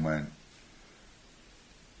 plugged in, and went,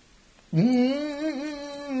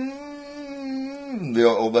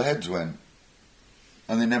 all the heads went,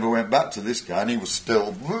 and they never went back to this guy, and he was still,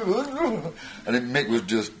 and then Mick was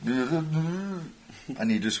just,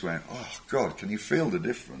 and he just went, oh God, can you feel the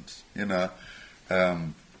difference? You know,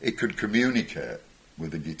 it could communicate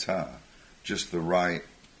with the guitar, just the right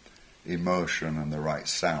emotion and the right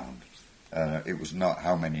sound. It was not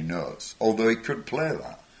how many notes, although he could play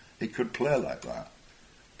that. He could play like that,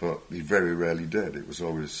 but he very rarely did. It was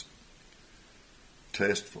always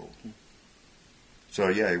tasteful. So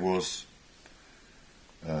yeah, he was...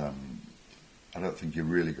 I don't think he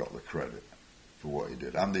really got the credit for what he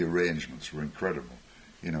did. And the arrangements were incredible.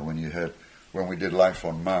 You know, when we did Life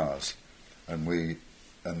on Mars, and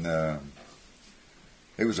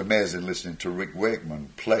it was amazing listening to Rick Wakeman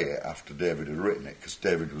play it after David had written it, because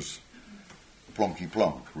David was plonky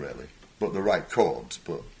plonk, really, but the right chords,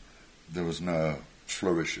 but there was no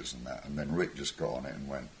flourishes and that. And then Rick just got on it and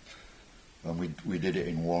went, and we did it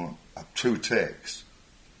in 2 takes,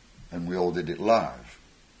 and we all did it live.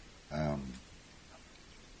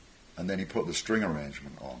 And then he put the string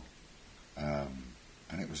arrangement on,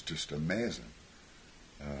 and it was just amazing.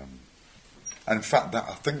 And in fact,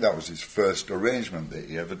 I think that was his first arrangement that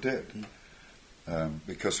he ever did,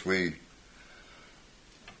 because we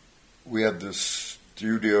had the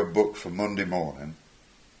studio booked for Monday morning,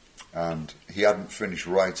 and he hadn't finished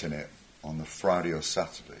writing it on the Friday or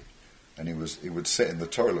Saturday, and he would sit in the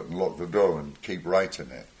toilet and lock the door and keep writing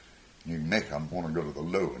it. And he'd Mick, I want to go to the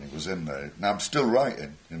loo, and he was in there. Now I'm still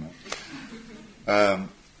writing, you know.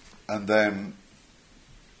 And then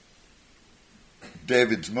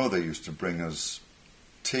David's mother used to bring us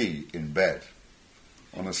tea in bed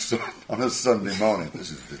on a Sunday morning. This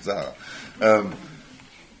is bizarre. That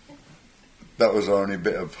was our only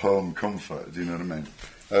bit of home comfort, do you know what I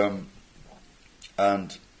mean?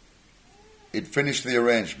 And he'd finished the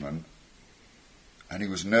arrangement, and he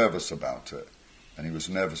was nervous about it. And he was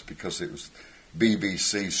nervous because it was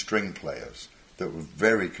BBC string players that were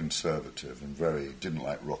very conservative and didn't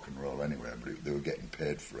like rock and roll anyway, but they were getting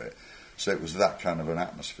paid for it. So it was that kind of an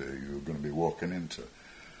atmosphere you were going to be walking into.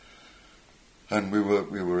 And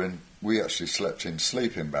we actually slept in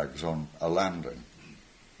sleeping bags on a landing,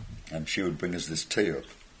 and she would bring us this tea up.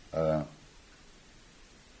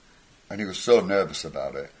 And he was so nervous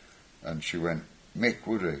about it, and she went, "Mick,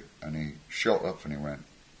 would he?" And he shot up and he went,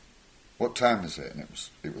 "What time is it?" And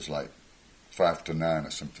it was like 5 to 9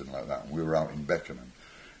 or something like that. And we were out in Beckenham,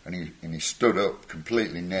 and he stood up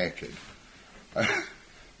completely naked.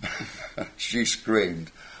 She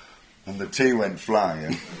screamed, and the tea went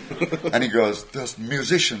flying. And he goes, "Those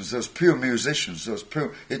musicians, those pure musicians, those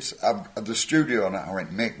pure." It's at the studio, and I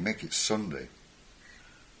went, Mick, it's Sunday."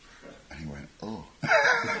 And he went, "Oh."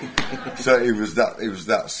 So he was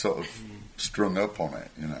that sort of strung up on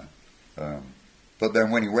it, you know. But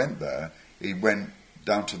then when he went there, he went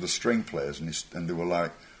down to the string players, and they were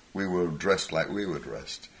like, we were dressed like we were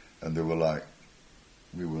dressed, and they were like,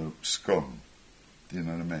 we were scum. Do you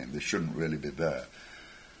know what I mean? They shouldn't really be there.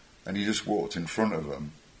 And he just walked in front of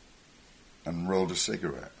them and rolled a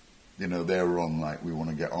cigarette. You know, they were on like, we want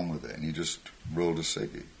to get on with it, and he just rolled a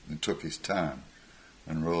ciggy and took his time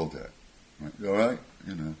and rolled it. I went, "You all right?"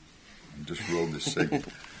 You know, and just rolled this ciggy.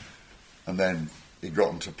 And then he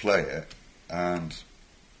got them to play it, and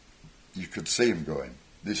you could see him going,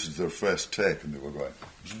 this is their first take, and they were going,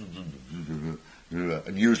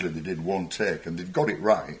 and usually they did one take, and they'd got it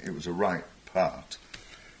right, it was a right part,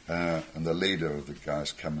 and the leader of the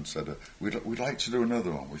guys came and said, we'd like to do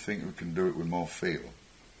another one, we think we can do it with more feel.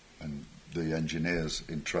 And the engineers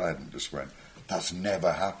in Trident just went, "That's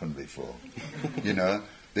never happened before." You know,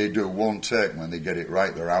 they do one take, when they get it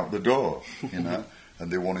right, they're out the door, you know.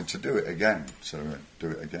 And they wanted to do it again, so do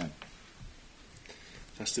it again.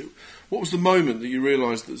 Fantastic. What was the moment that you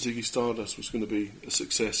realised that Ziggy Stardust was going to be a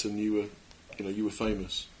success and you were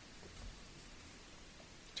famous?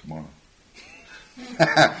 Tomorrow.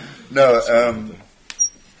 No.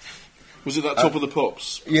 Was it that Top of the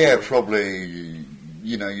Pops? Yeah, probably.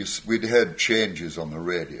 You know, we'd heard changes on the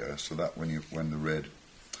radio, so that when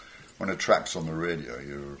a track's on the radio,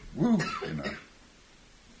 you're woo, you know,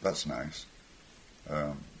 that's nice.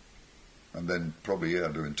 And then probably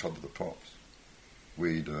doing Top of the Pops.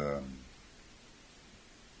 We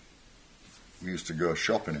used to go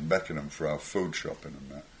shopping in Beckenham for our food shopping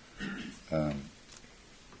and that.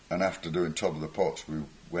 And after doing Top of the Pops, we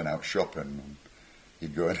went out shopping, and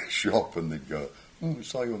he'd go in a shop and they'd go, "Oh, we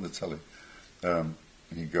saw you on the telly." And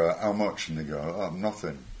he'd go, "How much?" And they go, "Oh,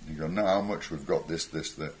 nothing." And he'd go, "No, how much? We've got this,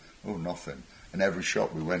 that." "Oh, nothing." And every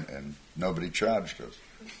shop we went in, nobody charged us.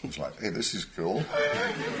 It was like, "Hey, this is cool.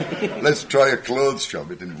 Let's try a clothes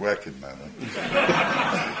shop." It didn't work in there.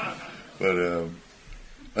 But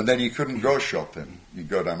and then you couldn't go shopping. You'd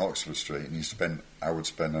go down Oxford Street, and I would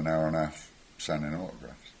spend an hour and a half signing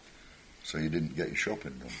autographs. So you didn't get your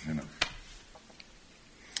shopping done, you know.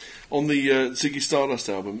 On the Ziggy Stardust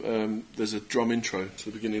album, there's a drum intro to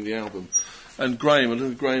the beginning of the album. And Graham, I don't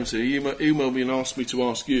know if Graham's here, he emailed me and asked me to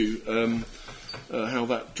ask you how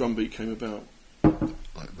that drum beat came about.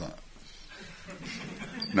 Like that.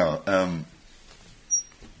 No,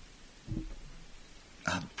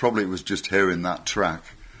 probably it was just hearing that track,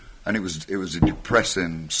 and it was a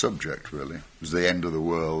depressing subject, really. It was the end of the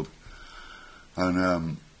world,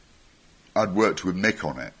 and I'd worked with Mick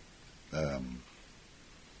on it,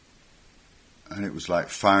 and it was like,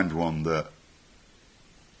 find one that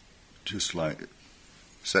just like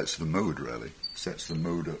sets the mood, really. Sets the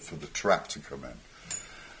mood up for the track to come in.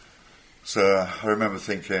 So I remember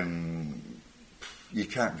thinking, you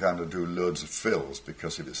can't kind of do loads of fills,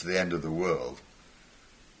 because if it's the end of the world,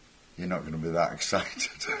 you're not going to be that excited.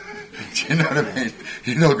 Do you know what I mean?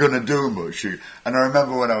 You're not going to do much. And I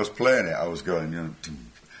remember when I was playing it, I was going,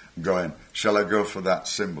 shall I go for that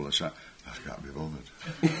cymbal? I can't be bothered.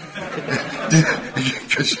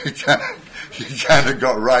 Because you kind of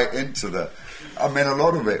got right into the... I mean, a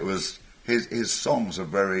lot of it was... His songs are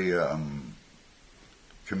very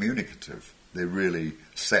communicative. They really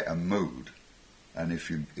set a mood. And if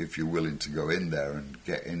you're willing to go in there and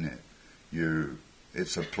get in it,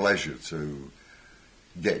 it's a pleasure to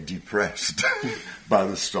get depressed by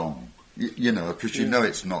the song. You know, because you know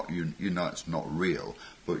it's not it's not real,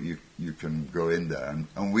 but you can go in there,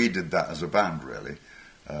 and we did that as a band, really.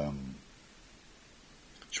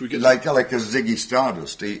 Should we get like a Ziggy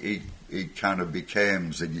Stardust? He kind of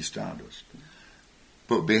became Ziggy Stardust,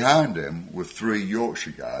 but behind him were three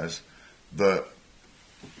Yorkshire guys that.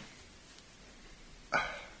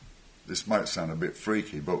 This might sound a bit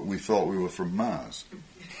freaky, but we thought we were from Mars.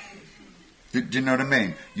 Do you know what I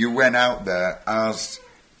mean? You went out there as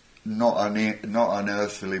not an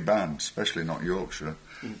earthly band, especially not Yorkshire.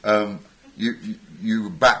 You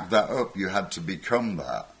backed that up. You had to become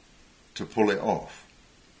that to pull it off,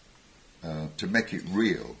 to make it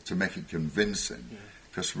real, to make it convincing.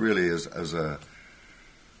 Because really, as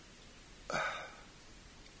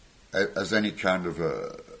any kind of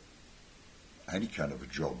a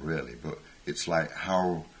job, really, but it's like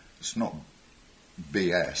how it's not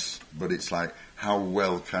BS, but it's like how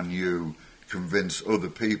well can you convince other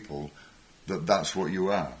people that that's what you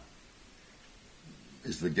are,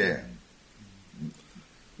 is the game.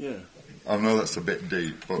 Yeah. I know that's a bit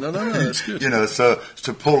deep, but no, that's good. You know, so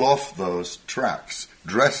to pull off those tracks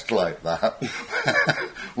dressed like that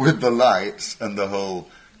with the lights and the whole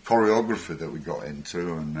choreography that we got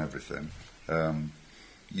into and everything,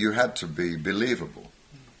 you had to be believable.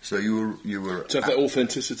 So you were to have that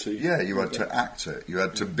authenticity. Yeah, you had to act it. You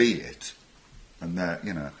had to be it. And that,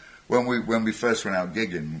 you know, when we first went out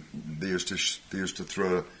gigging, they used to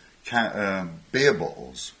throw beer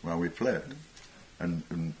bottles while we played,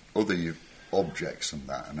 and other objects and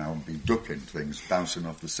that, and I would be ducking things bouncing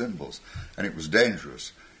off the cymbals, and it was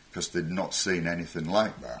dangerous because they'd not seen anything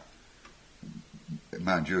like that.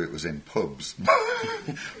 Mind you, it was in pubs,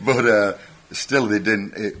 but still they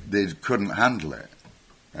couldn't handle it.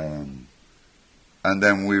 And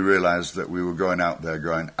then we realised that we were going out there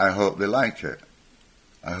going, I hope they like it.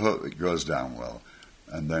 I hope it goes down well.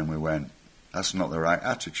 And then we went, that's not the right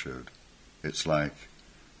attitude. It's like,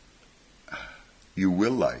 you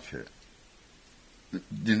will like it.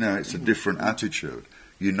 You know, it's a different attitude.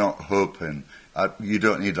 You're not hoping, you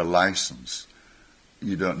don't need a license.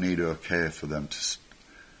 You don't need okay for them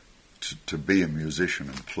to be a musician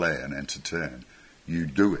and play and entertain. You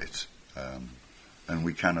do it. And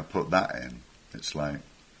we kind of put that in. It's like,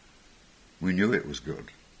 we knew it was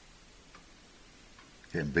good.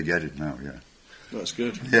 Getting big-headed now, yeah. That's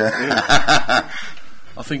good. Yeah.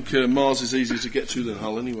 I think Mars is easier to get to than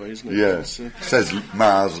Hull anyway, isn't it? Yes. Says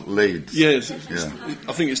Mars, Leeds. Yes.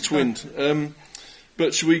 I think it's twinned.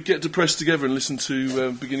 But should we get depressed together and listen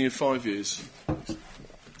to Beginning of 5 Years?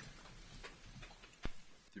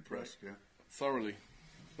 Depressed, yeah. Thoroughly.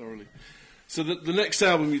 So the next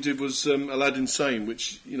album you did was Aladdin Sane,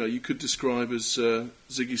 which you could describe as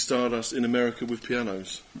Ziggy Stardust in America with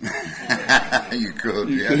pianos. You could.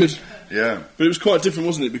 Yeah. But it was quite different,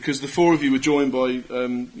 wasn't it? Because the four of you were joined by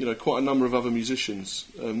quite a number of other musicians,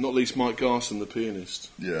 not least Mike Garson, the pianist.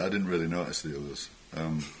 Yeah, I didn't really notice the others.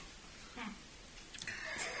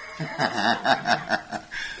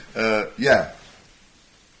 Yeah.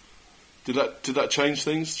 Did that change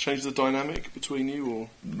things? Change the dynamic between you, or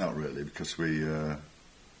not really? Because it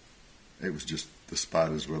was just the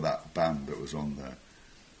Spiders were that band that was on there,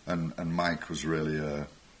 and Mike was really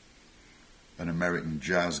an American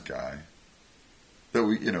jazz guy. That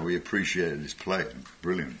we appreciated his playing,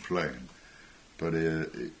 brilliant playing, but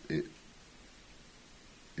it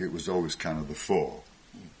was always kind of the four,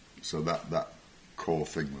 so that core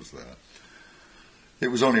thing was there. It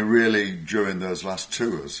was only really during those last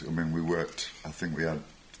tours. I mean, we worked, I think we had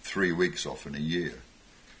 3 weeks off in a year.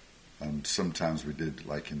 And sometimes we did,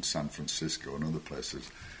 like in San Francisco and other places,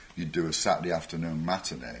 you'd do a Saturday afternoon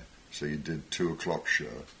matinee. So you did 2 o'clock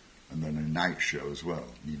show and then a night show as well.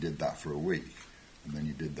 You did that for a week. And then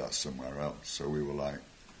you did that somewhere else. So we were like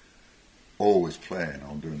always playing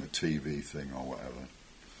or doing a TV thing or whatever.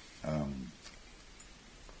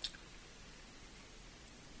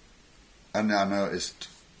 And I noticed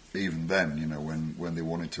even then, you know, when they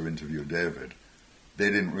wanted to interview David, they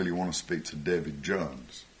didn't really want to speak to David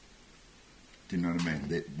Jones. Do you know what I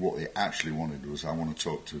mean? What they actually wanted was, I want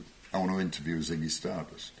to interview Ziggy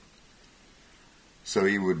Stardust. So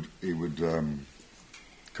he would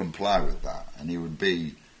comply with that, and he would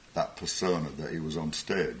be that persona that he was on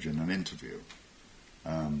stage in an interview,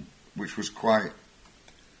 which was quite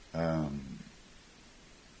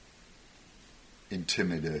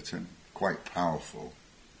intimidating, quite powerful,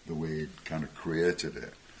 the way he'd kind of created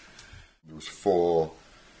it. There was 4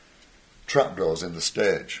 trapdoors in the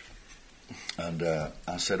stage, and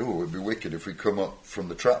I said, oh, it would be wicked if we come up from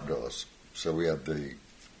the trapdoors. So we had the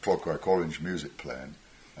Clockwork Orange music playing,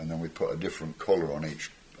 and then we put a different colour on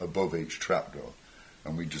above each trapdoor,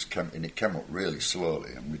 and it came up really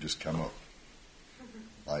slowly, and we just came up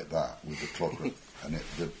like that with the clockwork, and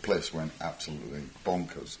the place went absolutely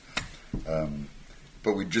bonkers.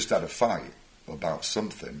 But we just had a fight about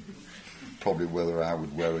something, probably whether I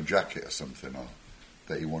would wear a jacket or something, or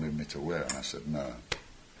that he wanted me to wear, and I said no.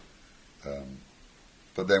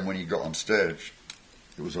 But then when he got on stage,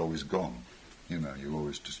 it was always gone. You know, you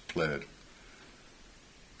always just played,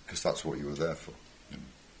 because that's what you were there for. You know.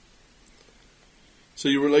 So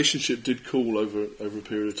your relationship did cool over a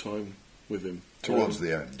period of time with him? Towards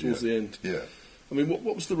the end. Towards the end. Yeah. I mean,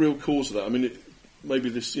 what was the real cause of that? I mean, maybe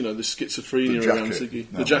this schizophrenia around Ziggy.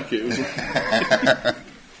 No. The jacket. Was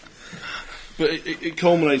but it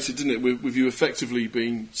culminated, didn't it, with you effectively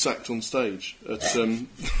being sacked on stage at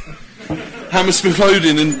Hammersmith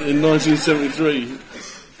Odeon in 1973.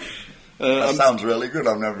 That sounds really good.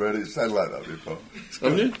 I've never heard it said like that before.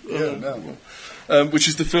 Haven't you? Yeah, no. Which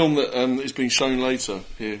is the film that is being shown later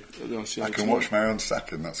here at the ICA. I can watch my own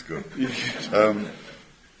sacking, that's good.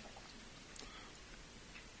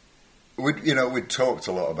 We'd talked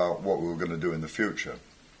a lot about what we were going to do in the future,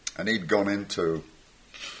 and he'd gone into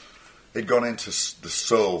the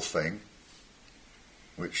soul thing,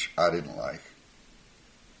 which I didn't like.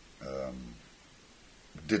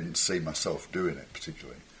 Didn't see myself doing it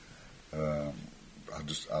particularly. I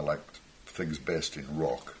liked things based in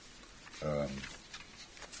rock.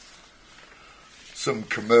 Some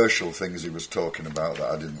commercial things he was talking about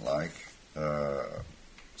that I didn't like.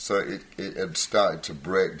 So it had started to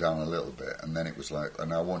break down a little bit, and then it was like,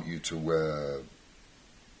 and I want you to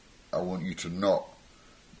not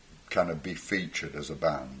kind of be featured as a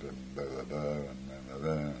band, and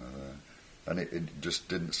and it just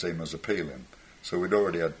didn't seem as appealing. So we'd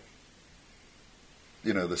already had,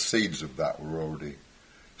 the seeds of that were already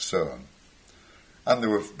sown, and there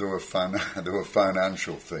were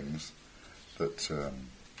financial things that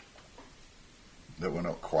were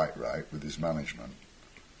not quite right with his management,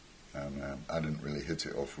 and I didn't really hit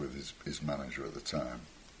it off with his manager at the time.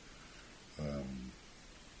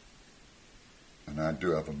 And I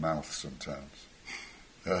do have a mouth sometimes,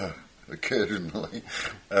 occasionally,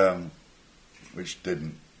 which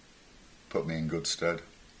didn't put me in good stead.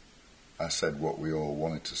 I said what we all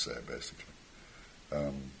wanted to say, basically.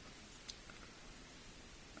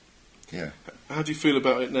 Yeah. How do you feel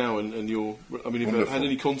about it now? And have you had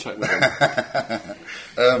any contact with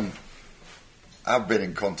him? I've been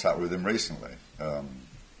in contact with him recently.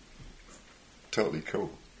 Totally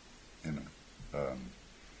cool,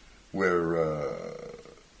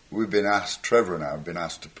 we've been asked, Trevor and I have been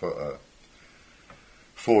asked to put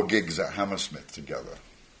 4 gigs at Hammersmith together.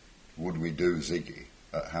 Would we do Ziggy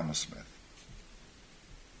at Hammersmith?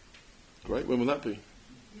 Great. When will that be?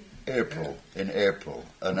 In April.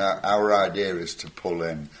 And our idea is to pull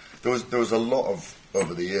in. There was a lot of,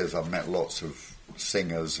 over the years, I've met lots of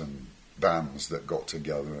singers and bands that got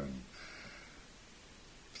together, and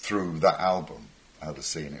through that album, either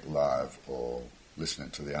seeing it live or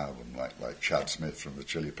listening to the album, like Chad Smith from the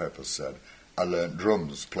Chili Peppers said, I learnt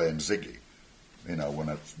drums playing Ziggy. When I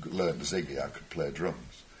learnt Ziggy, I could play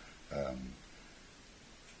drums.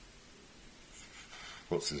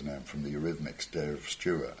 What's his name from the Eurythmics, Dave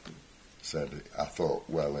Stewart, said, I thought,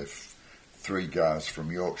 well, if 3 guys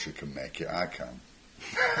from Yorkshire can make it, I can.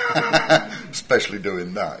 Especially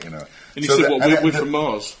doing that, And you said, we're from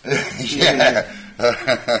Mars. Yeah.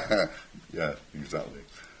 Yeah, exactly.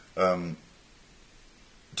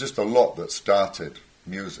 Just a lot that started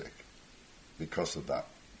music because of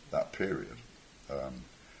that period.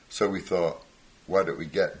 So we thought, why don't we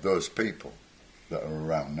get those people that are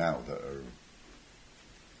around now, that are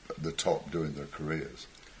at the top doing their careers,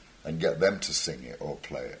 and get them to sing it or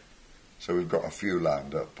play it. So we've got a few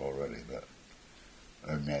lined up already that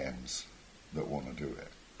are names that want to do it.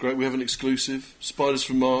 Great, we have an exclusive. Spiders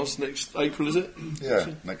from Mars, next April, is it? Yeah,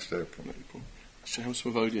 next April.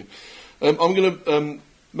 Hammersmith Odeon. I'm going to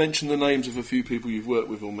mention the names of a few people you've worked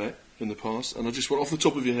with or met in the past, and I just want off the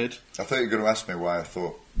top of your head. I thought you were going to ask me why I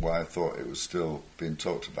thought it was still being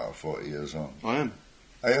talked about 40 years on. I am.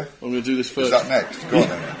 Are you? I'm going to do this first. Is that next? Go on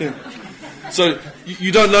then. Yeah. So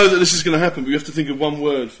you don't know that this is going to happen, but you have to think of one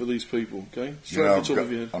word for these people. Okay, straight off the top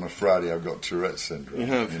of your head. On a Friday, I've got Tourette's syndrome. You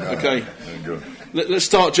have. You know, okay. Good. Let's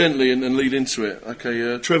start gently and lead into it.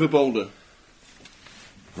 Okay, Trevor Boulder.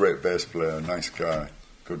 Great bass player, nice guy,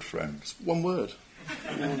 good friend. One word.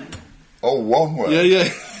 Oh, one word. Yeah.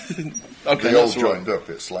 Okay, they all that's joined right. up.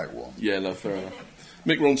 It's like one. Yeah, no, fair enough.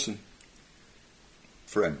 Mick Ronson.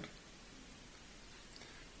 Friend.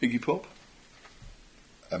 Iggy Pop.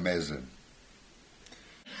 Amazing.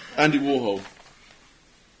 Andy Warhol.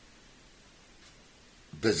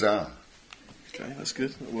 Bizarre. Okay, that's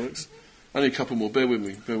good. That works. Only a couple more. Bear with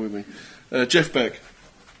me. Jeff Beck.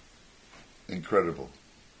 Incredible.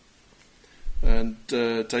 And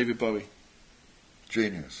David Bowie.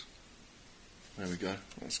 Genius. There we go.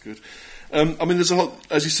 That's good. I mean, there's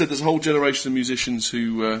as you said, there's a whole generation of musicians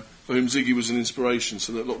who, for whom Ziggy was an inspiration.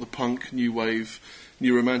 So that a lot of the punk, new wave,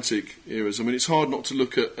 new romantic eras. I mean, it's hard not to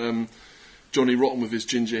look at Johnny Rotten with his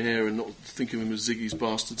ginger hair and not think of him as Ziggy's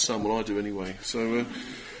bastard son. Well, I do anyway. So,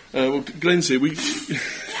 well, Glenn's here. He's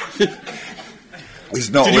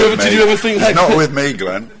not did with me. Did you ever think that? Not with me,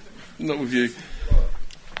 Glenn. Not with you.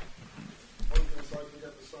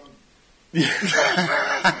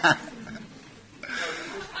 Yeah.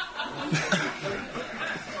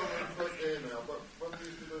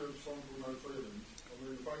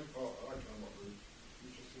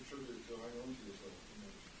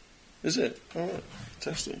 Is it? All right.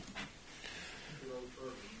 Fantastic.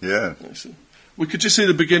 Yeah. Excellent. We could just see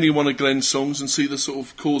the beginning of one of Glenn's songs and see the sort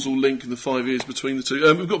of causal link in the 5 years between the two.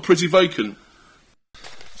 We've got Pretty Vacant.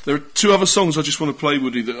 There are two other songs I just want to play,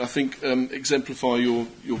 Woody, that I think exemplify your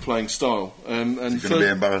playing style. And it's going to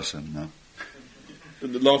be embarrassing, no?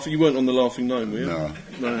 You weren't on the Laughing Gnome, were you?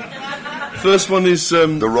 No. First one is...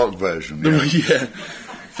 the rock version, yeah. Yeah.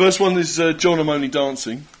 First one is John, I'm Only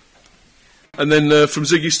Dancing. And then from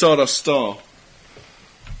Ziggy Stardust, Star.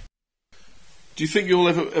 Do you think you'll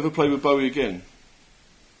ever play with Bowie again?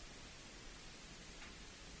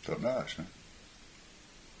 Don't know, actually.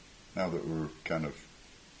 Now that we're kind of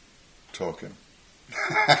talking.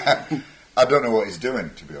 I don't know what he's doing,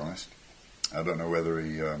 to be honest. I don't know whether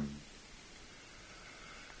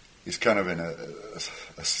he's kind of in a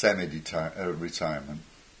semi-retirement.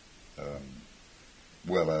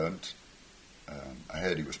 Well earned. I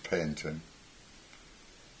heard he was painting.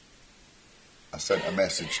 I sent a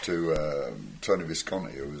message to Tony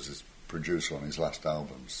Visconti, who was his producer on his last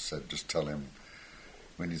album, said just tell him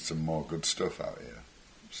we need some more good stuff out here.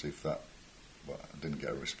 See if that... Well, I didn't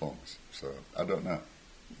get a response, so I don't know.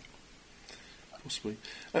 Possibly.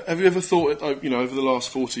 Have you ever thought, over the last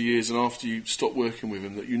 40 years and after you stopped working with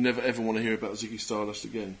him, that you never ever want to hear about Ziggy Stardust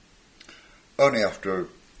again? Only after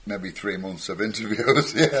maybe 3 months of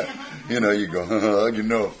interviews, yeah. You go,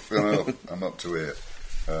 enough, I'm up to it.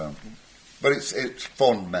 But it's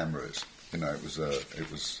fond memories.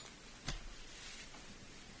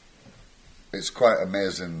 It's quite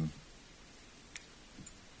amazing.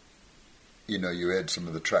 You heard some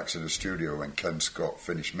of the tracks in the studio when Ken Scott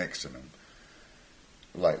finished mixing them,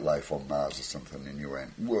 like Life on Mars or something, and you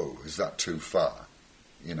went, whoa, is that too far?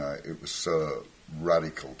 It was so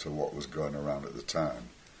radical to what was going around at the time.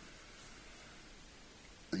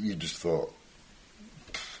 You just thought,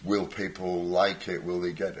 will people like it? Will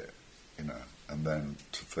they get it? And then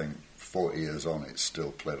to think 40 years on, it's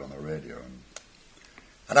still played on the radio.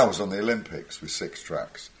 And I was on the Olympics with 6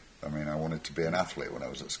 tracks. I mean, I wanted to be an athlete when I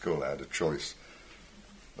was at school. I had a choice.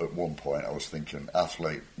 At one point, I was thinking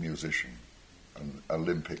athlete, musician, and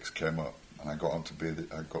Olympics came up, and I got to do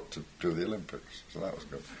the Olympics. So that was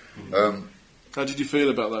good. How did you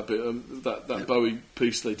feel about that bit? That Bowie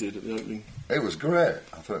piece they did at the opening? It was great.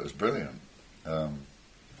 I thought it was brilliant. What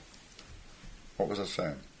was I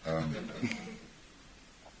saying?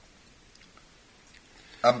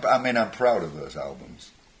 I'm proud of those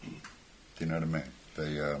albums. Do you know what I mean?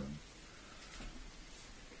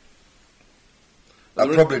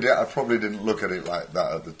 I probably didn't look at it like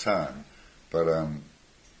that at the time, but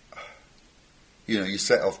you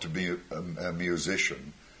set off to be a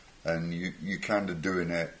musician, and you kind of doing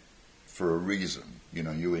it for a reason.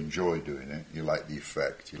 You enjoy doing it. You like the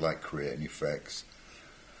effect. You like creating effects.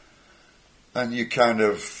 And you kind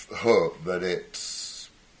of hope that it's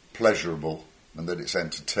pleasurable and that it's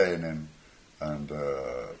entertaining and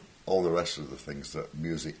all the rest of the things that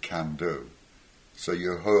music can do. So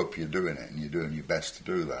you hope you're doing it and you're doing your best to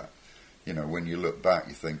do that. When you look back,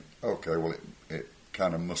 you think, okay, well, it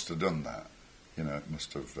kind of must have done that. You know, it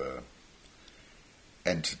must have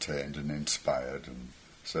entertained and inspired, and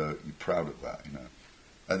so you're proud of that, you know.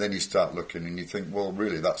 And then you start looking and you think, well,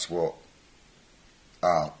 really, that's what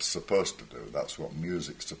art's supposed to do. That's what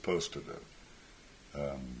music's supposed to do.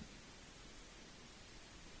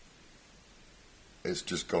 It's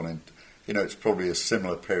just gone in, you know, it's probably a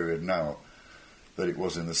similar period now that it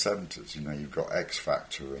was in the 70s. You know, you've got X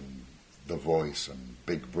Factor and The Voice and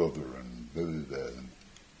Big Brother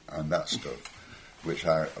and that stuff, which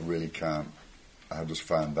I really can't, I just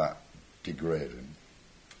find that degrading.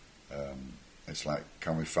 It's like,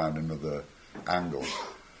 can we find another angle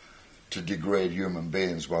to degrade human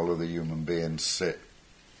beings while other human beings sit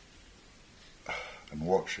and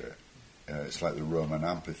watch it? It's like the Roman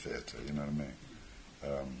amphitheatre, you know what I mean?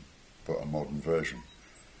 But a modern version.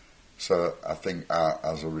 So I think art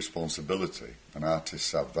has a responsibility, and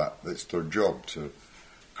artists have that. It's their job to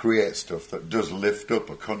create stuff that does lift up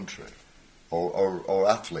a country, or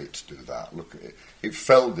athletes do that. Look, it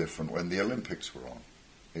felt different when the Olympics were on.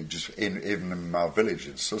 It just, even in my village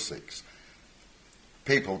in Sussex,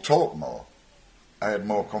 people talk more. I had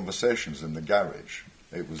more conversations in the garage.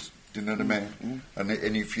 It was, do you know what I mean? Mm-hmm.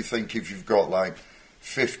 And if you think, if you've got like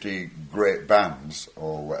 50 great bands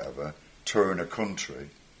or whatever touring a country,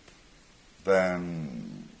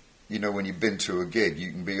 then, you know, when you've been to a gig,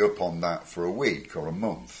 you can be up on that for a week or a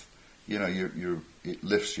month. You know, it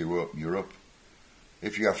lifts you up. You're up.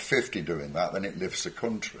 If you have 50 doing that, then it lifts a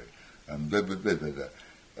country, and blah, blah, blah, blah, blah.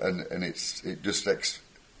 And it just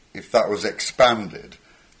if that was expanded,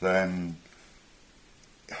 then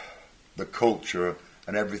the culture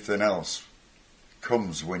and everything else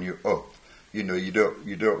comes when you're up. You know, you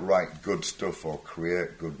don't write good stuff or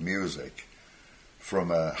create good music from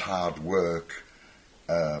a hard work,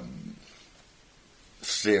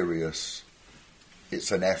 serious,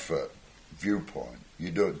 it's an effort viewpoint. You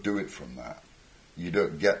don't do it from that. You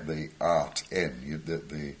don't get the art in.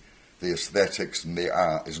 The aesthetics and the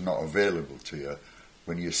art is not available to you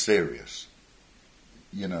when you're serious.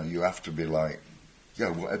 You know, you have to be like, yeah,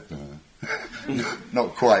 whatever.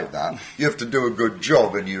 Not quite that. You have to do a good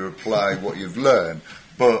job and you apply what you've learned,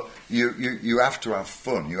 but you have to have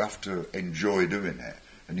fun. You have to enjoy doing it,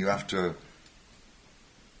 and you have to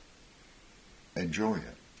enjoy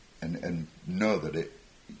it and know that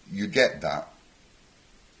you get that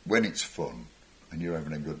when it's fun and you're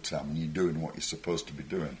having a good time and you're doing what you're supposed to be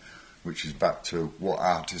doing, which is back to what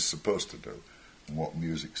art is supposed to do and what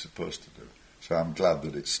music's supposed to do. So I'm glad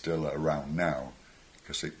that it's still around now,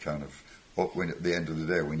 because it kind of, when at the end of the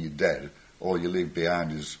day, when you're dead, all you leave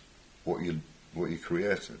behind is what you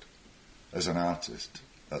created as an artist.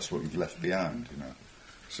 That's what you've left behind, you know.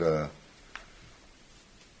 So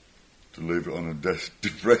to leave it on a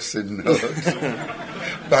depressing note,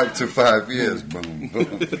 back to 5 years. Boom,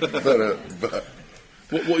 boom.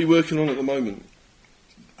 But what are you working on at the moment?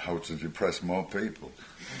 How to depress more people.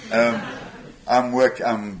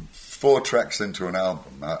 I'm 4 tracks into an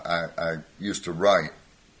album. I used to write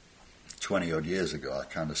 20 odd years ago. I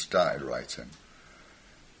kind of started writing,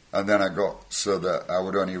 and then I got so that I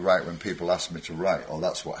would only write when people asked me to write. Or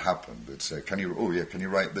that's what happened. They'd say, "Can you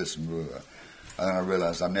write this?" And then I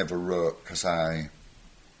realised I never wrote because I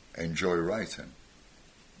enjoy writing,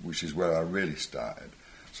 which is where I really started.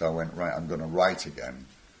 So I went, right, I'm going to write again,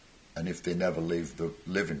 and if they never leave the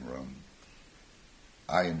living room,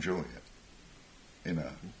 I enjoy it. You know,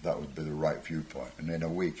 that would be the right viewpoint. And in a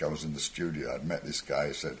week I was in the studio, I'd met this guy,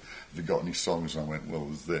 he said, "Have you got any songs?" And I went, "Well,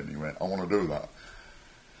 there's this." And he went, "I want to do that."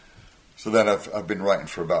 So then I've been writing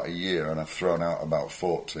for about a year, and I've thrown out about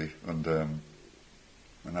 40, and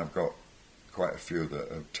I've got quite a few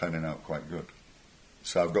that are turning out quite good.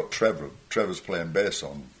 So I've got Trevor's playing bass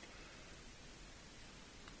on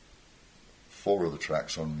 4 of the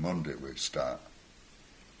tracks. On Monday we start.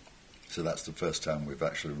 So that's the first time we've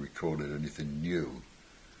actually recorded anything new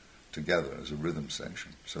together as a rhythm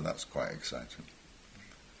section. So that's quite exciting.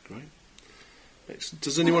 Great. Excellent.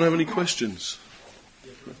 Does anyone have any questions?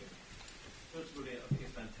 Yes, first of all, I think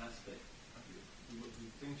it's fantastic.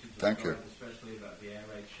 Thank you. Especially about the air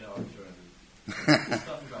raid shelter and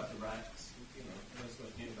stuff about the rats. You know, most of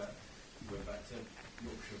us knew about going back to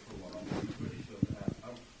Yorkshire for a while. Really filled it out.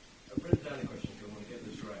 I've written down a question because I want to get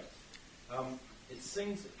this right. It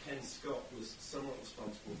seems that Ken Scott was somewhat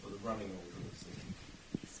responsible for the running order of Ziggy.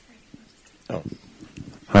 Oh,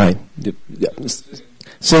 hi. It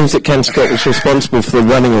seems that Ken Scott was responsible for the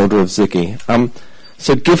running order of Ziggy.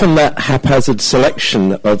 So given that haphazard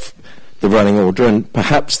selection of the running order, and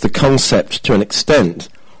perhaps the concept to an extent,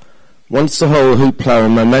 once the whole hoopla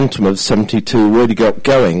and momentum of 72 really got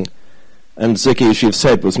going, and Ziggy, as you've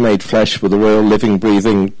said, was made flesh with a real living,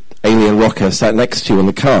 breathing alien rocker sat next to you in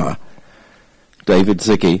the car, David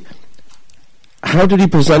Ziggy. How did he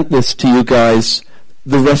present this to you guys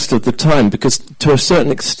the rest of the time? Because to a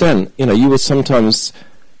certain extent, you were sometimes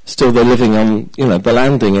still there living on, the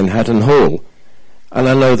landing in Haddon Hall. And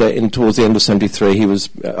I know that towards the end of 73 he was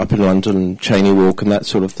up in London, Cheney Walk and that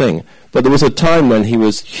sort of thing. But there was a time when he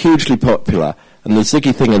was hugely popular and the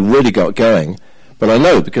Ziggy thing had really got going. But I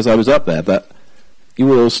know, because I was up there, that you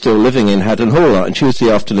were all still living in Haddon Hall on Tuesday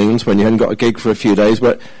afternoons when you hadn't got a gig for a few days.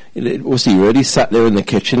 But was he really sat there in the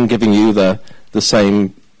kitchen giving you the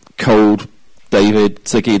same cold David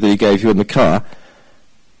Ziggy that he gave you in the car?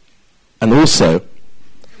 And also,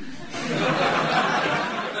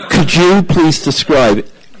 could you please describe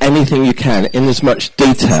anything you can in as much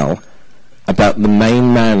detail about the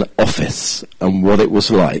main man office and what it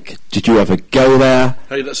was like? Did you ever go there?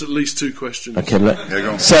 Hey, that's at least 2 questions. Okay,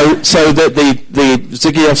 go on. so the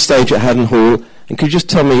Ziggy off stage at Haddon Hall, and could you just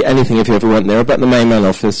tell me anything, if you ever went there, about the main man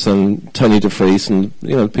office and Tony DeFries and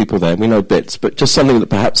the people there? We know bits, but just something that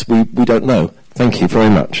perhaps we don't know. Thank you very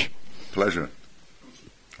much. Pleasure.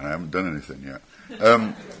 I haven't done anything yet.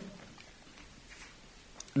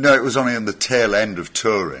 No, it was only in the tail end of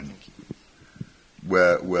touring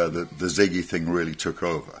where the Ziggy thing really took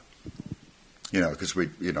over. Because we,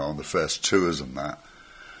 on the first tours and that,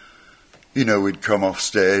 we'd come off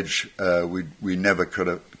stage. We never could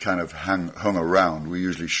have kind of hung around. We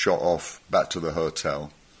usually shot off back to the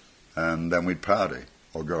hotel, and then we'd party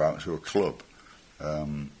or go out to a club.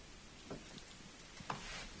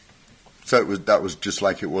 So that was just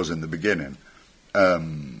like it was in the beginning.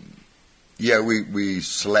 We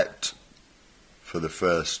slept for the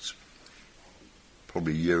first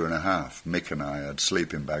probably year and a half. Mick and I had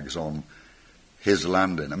sleeping bags on his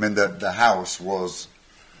landing. I mean, the house was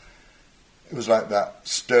like that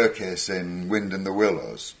staircase in Wind in the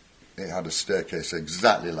Willows. It had a staircase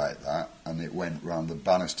exactly like that, and it went round, the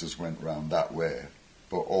banisters went round that way,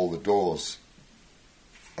 but all the doors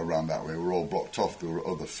around that way were all blocked off. There were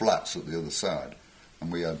other flats at the other side,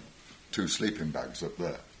 and we had 2 sleeping bags up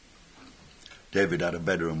there. David had a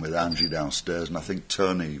bedroom with Angie downstairs, and I think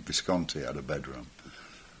Tony Visconti had a bedroom.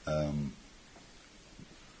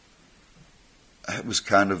 It was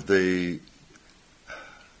kind of I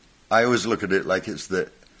always look at it like it's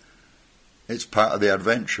part of the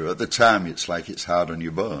adventure. At the time, it's like it's hard on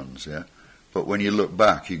your bones, yeah? But when you look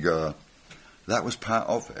back, you go, that was part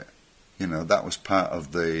of it. That was part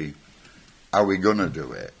of are we going to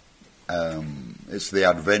do it? It's the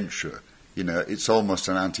adventure. It's almost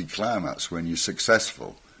an anticlimax when you're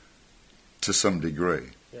successful to some degree.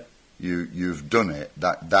 Yeah. You've done it.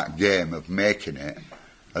 That game of making it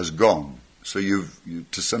has gone. So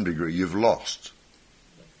to some degree you've lost.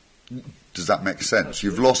 Does that make sense?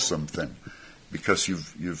 You've lost something because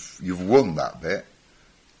you've won that bit.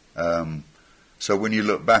 So when you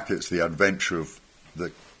look back, it's the adventure of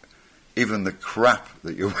even the crap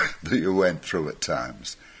that you went through at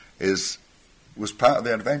times was part of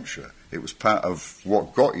the adventure. It was part of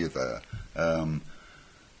what got you there. And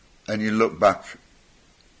you look back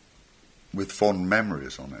with fond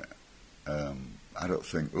memories on it. I don't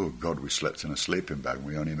think, oh God, we slept in a sleeping bag and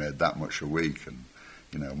we only made that much a week. And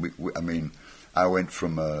I went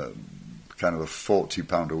from a kind of a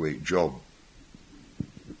 £40 a week job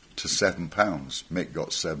to £7. Mick got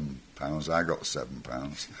 £7, I got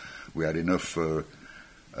 £7. We had enough for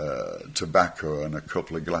tobacco and a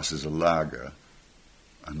couple of glasses of lager,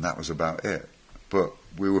 and that was about it. But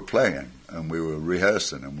we were playing and we were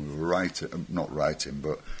rehearsing and we were not writing,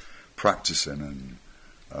 but practicing,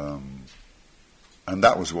 and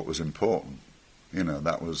that was what was important.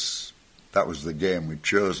 That was the game we'd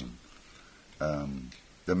chosen.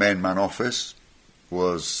 The main man office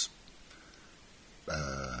was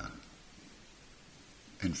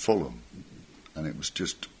in Fulham, and it was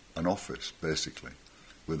just an office basically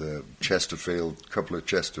with a couple of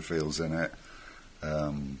Chesterfields in it.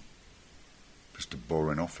 Just a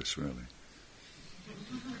boring office, really.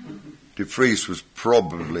 DeFries was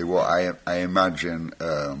probably what I imagine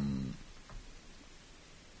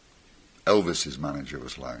Elvis's manager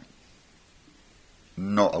was like.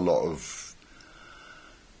 Not a lot of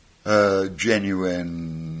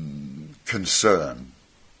genuine concern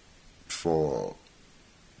for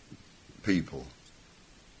people,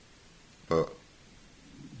 but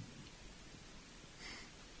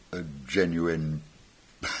a genuine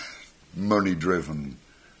money-driven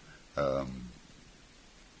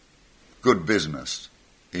good business.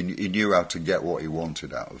 He knew how to get what he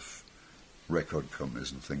wanted out of record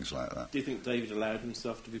companies and things like that. Do you think David allowed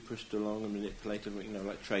himself to be pushed along and manipulated,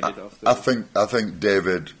 like traded off? I think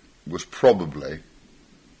David was probably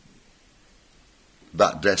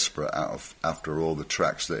that desperate after all the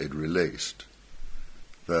tracks that he'd released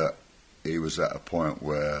that he was at a point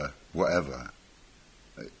where whatever,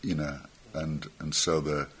 you know, and so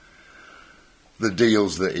the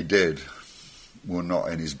deals that he did were not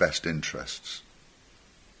in his best interests,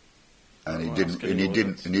 and he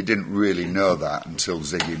didn't really know that until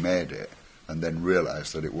Ziggy made it, and then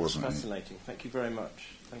realised that it wasn't. Fascinating. Thank you very much.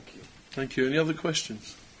 Thank you. Thank you. Any other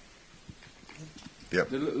questions? Yep.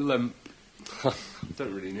 The little,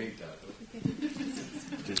 don't really need that.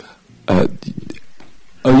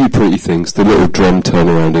 Oh, You Pretty Things, the little drum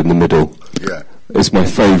turnaround in the middle. Yeah. It's my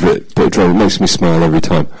favourite bit of drum. It makes me smile every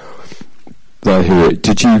time that I hear it.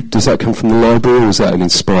 Does that come from the library, or was that an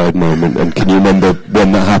inspired moment? And can you remember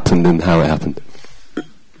when that happened and how it happened?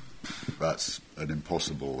 That's an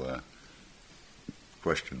impossible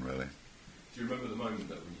question, really. Do you remember the moment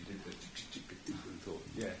that when you did the and thought,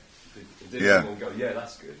 yeah, did Yeah. everyone go, yeah,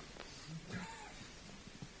 that's good?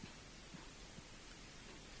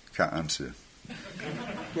 Can't answer.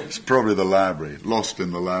 It's probably the library, lost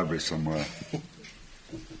in the library somewhere.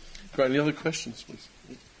 Got any other questions, please?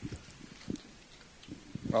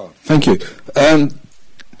 Oh, thank you.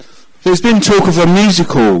 There's been talk of a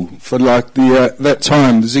musical for like that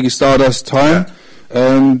time, the Ziggy Stardust time,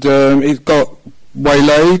 and it got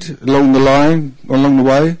waylaid along the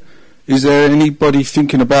way. Is there anybody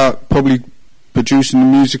thinking about probably producing a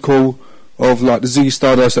musical of like the Ziggy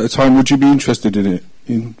Stardust at the time? Would you be interested in it,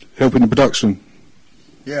 in helping the production?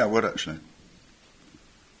 Yeah, I would actually.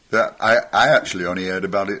 I actually only heard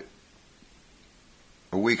about it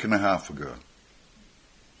a week and a half ago.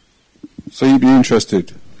 So you'd be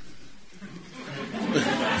interested?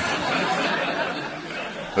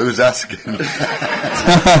 Who's asking?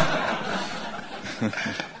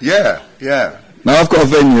 Yeah. No, I've got a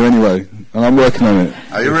venue anyway, and I'm working on it.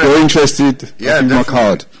 Are you if really? you're interested, Yeah, I'll give you my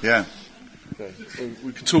card. Yeah. Okay. So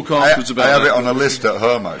we can talk afterwards about I have that. it on a list at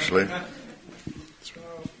home, actually.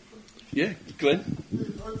 Yeah, Glenn?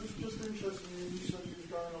 I was just interested in you said you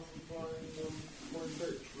were going off and playing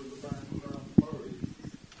pitch with the band Bowie.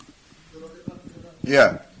 Did I get that?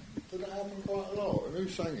 Yeah. Did it happen quite a lot? And who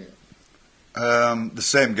sang it? The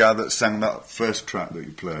same guy that sang that first track that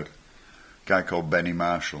you played, a guy called Benny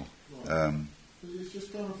Marshall. It's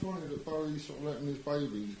just kind of funny that Bowie's sort of letting his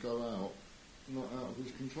babies go out, not out of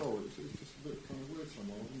his control. It's just a bit kind of weird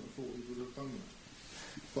somehow. I wouldn't have thought he would have done that.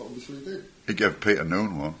 But obviously he did. He gave Peter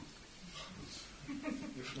Noon one.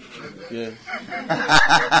 Yeah.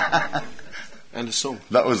 And a song.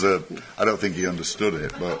 That was I don't think he understood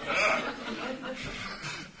it, but...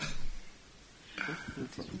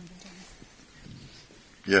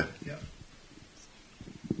 Yeah.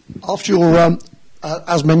 After your,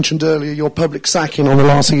 as mentioned earlier, your public sacking on the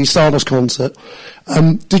last Ziggy Stardust concert,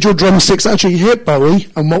 did your drumsticks actually hit Bowie?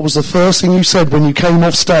 And what was the first thing you said when you came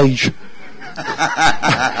off stage?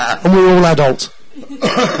 And we're all adults.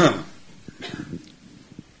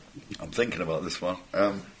 I'm thinking about this one.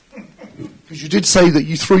 Because you did say that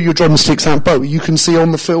you threw your drumsticks at Bowie. You can see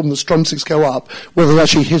on the film the drumsticks go up. Whether it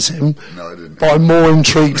actually hit him, No, I didn't. but I'm more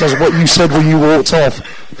intrigued as what you said when you walked off.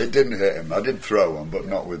 It didn't hit him. I did throw one, but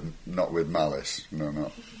not with malice.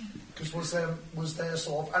 No. Because was there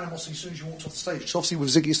sort of animosity as soon as you walked off the stage? Because obviously with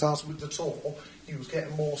Ziggy Stardust with the tour, he was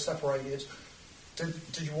getting more separated. Did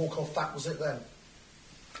you walk off? That was it then.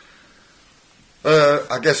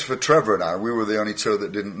 I guess for Trevor and I, we were the only two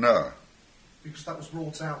that didn't know. Because that was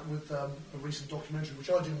brought out with a recent documentary,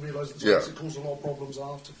 which I didn't realise it caused a lot of problems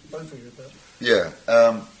after both of you. But Yeah.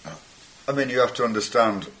 I mean, you have to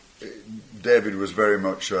understand, David was very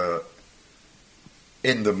much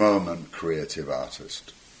in the moment creative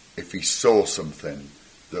artist. If he saw something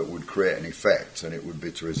that would create an effect and it would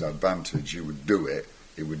be to his advantage, he would do it,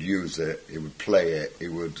 he would use it, he would play it, he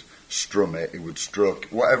would strum it, he would stroke,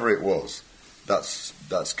 whatever it was. That's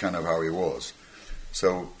kind of how he was.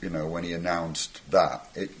 So, when he announced that,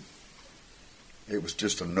 it was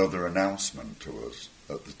just another announcement to us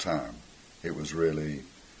at the time. It was really,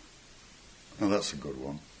 that's a good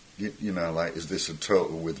one. Is this a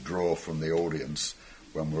total withdrawal from the audience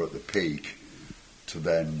when we're at the peak to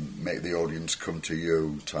then make the audience come to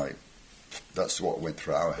you type? That's what went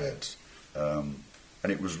through our heads. And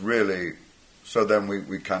it was really, so then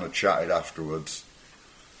we kind of chatted afterwards,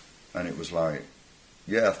 and it was like,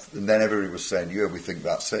 yeah, and then everybody was saying, yeah, we think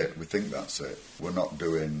that's it. We're not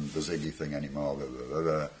doing the Ziggy thing anymore.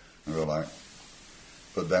 And we were like,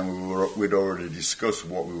 but then we'd already discussed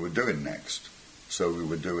what we were doing next. So we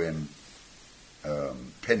were doing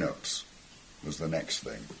pin-ups was the next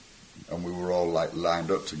thing. And we were all like lined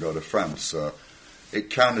up to go to France. So it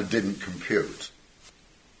kind of didn't compute.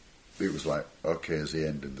 it was like, okay, as he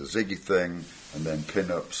ended the Ziggy thing, and then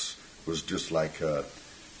Pin-Ups was just like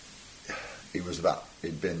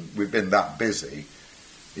we'd been that busy,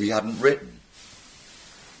 he hadn't written.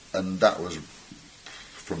 And that was,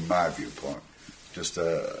 from my viewpoint, just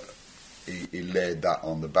he laid that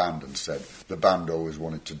on the band and said, the band always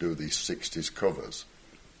wanted to do these 60s covers.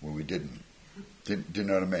 Well, we didn't. Do you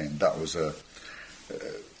know what I mean? That was a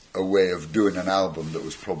way of doing an album that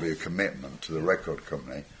was probably a commitment to the record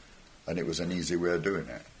company, and it was an easy way of doing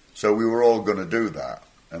it. So we were all going to do that,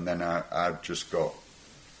 and then I just got...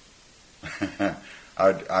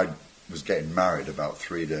 I was getting married about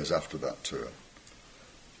 3 days after that tour.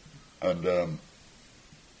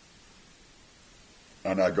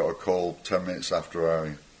 And I got a call 10 minutes after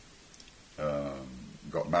I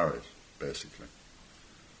got married, basically.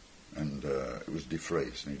 And it was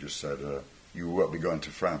DeFries, and he just said, you won't be going to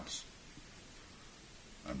France.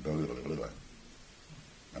 And blah, blah, blah, blah.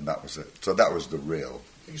 And that was it. So that was the real...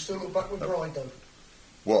 You still look back with pride, though?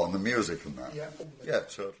 What, on the music and that? Yeah. Yeah,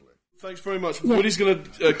 totally. Thanks very much. Yeah. Woody's going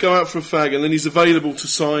to go out for a fag, and then he's available to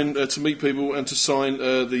sign, to meet people and to sign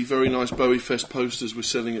the very nice Bowie Fest posters we're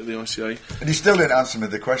selling at the ICA. And he still didn't answer me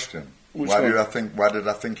the question. Why did I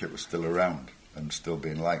think it was still around and still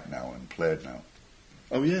being liked now and played now?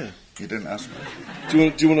 Oh yeah. He didn't ask me.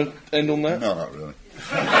 Do you want to end on that? No, not really.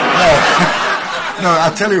 No,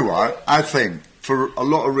 I'll tell you why. I think for a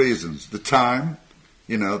lot of reasons, the time,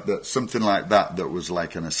 that something like that was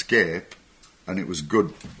like an escape, and it was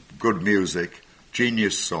good music,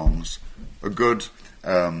 genius songs, a good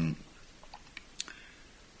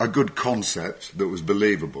concept that was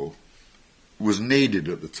believable, was needed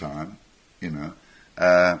at the time,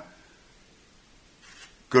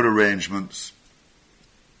 good arrangements,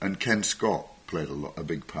 and Ken Scott played a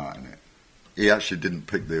big part in it. He actually didn't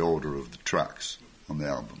pick the order of the tracks on the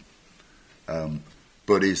album,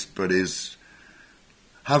 but his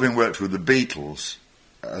having worked with the Beatles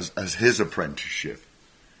as his apprenticeship,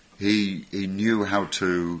 he knew how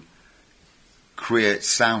to create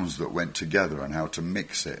sounds that went together and how to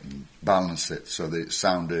mix it and balance it so that it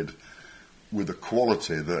sounded with a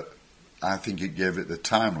quality that I think it gave it the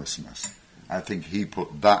timelessness. I think he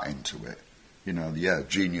put that into it.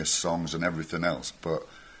 Genius songs and everything else, but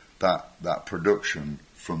that production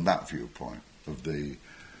from that viewpoint of the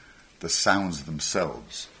sounds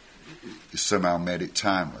themselves somehow made it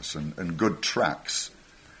timeless, and good tracks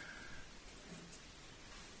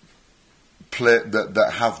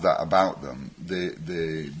that have that about them,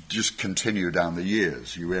 they just continue down the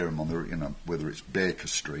years. You hear them on the, whether it's Baker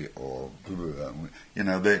Street or,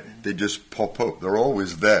 they just pop up. They're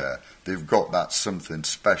always there. They've got that something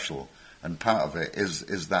special, and part of it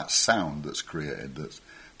is that sound that's created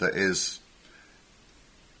that is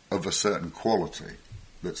of a certain quality,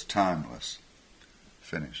 that's timeless.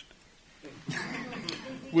 Finished.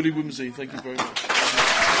 Woody Woodmansey, thank you very much.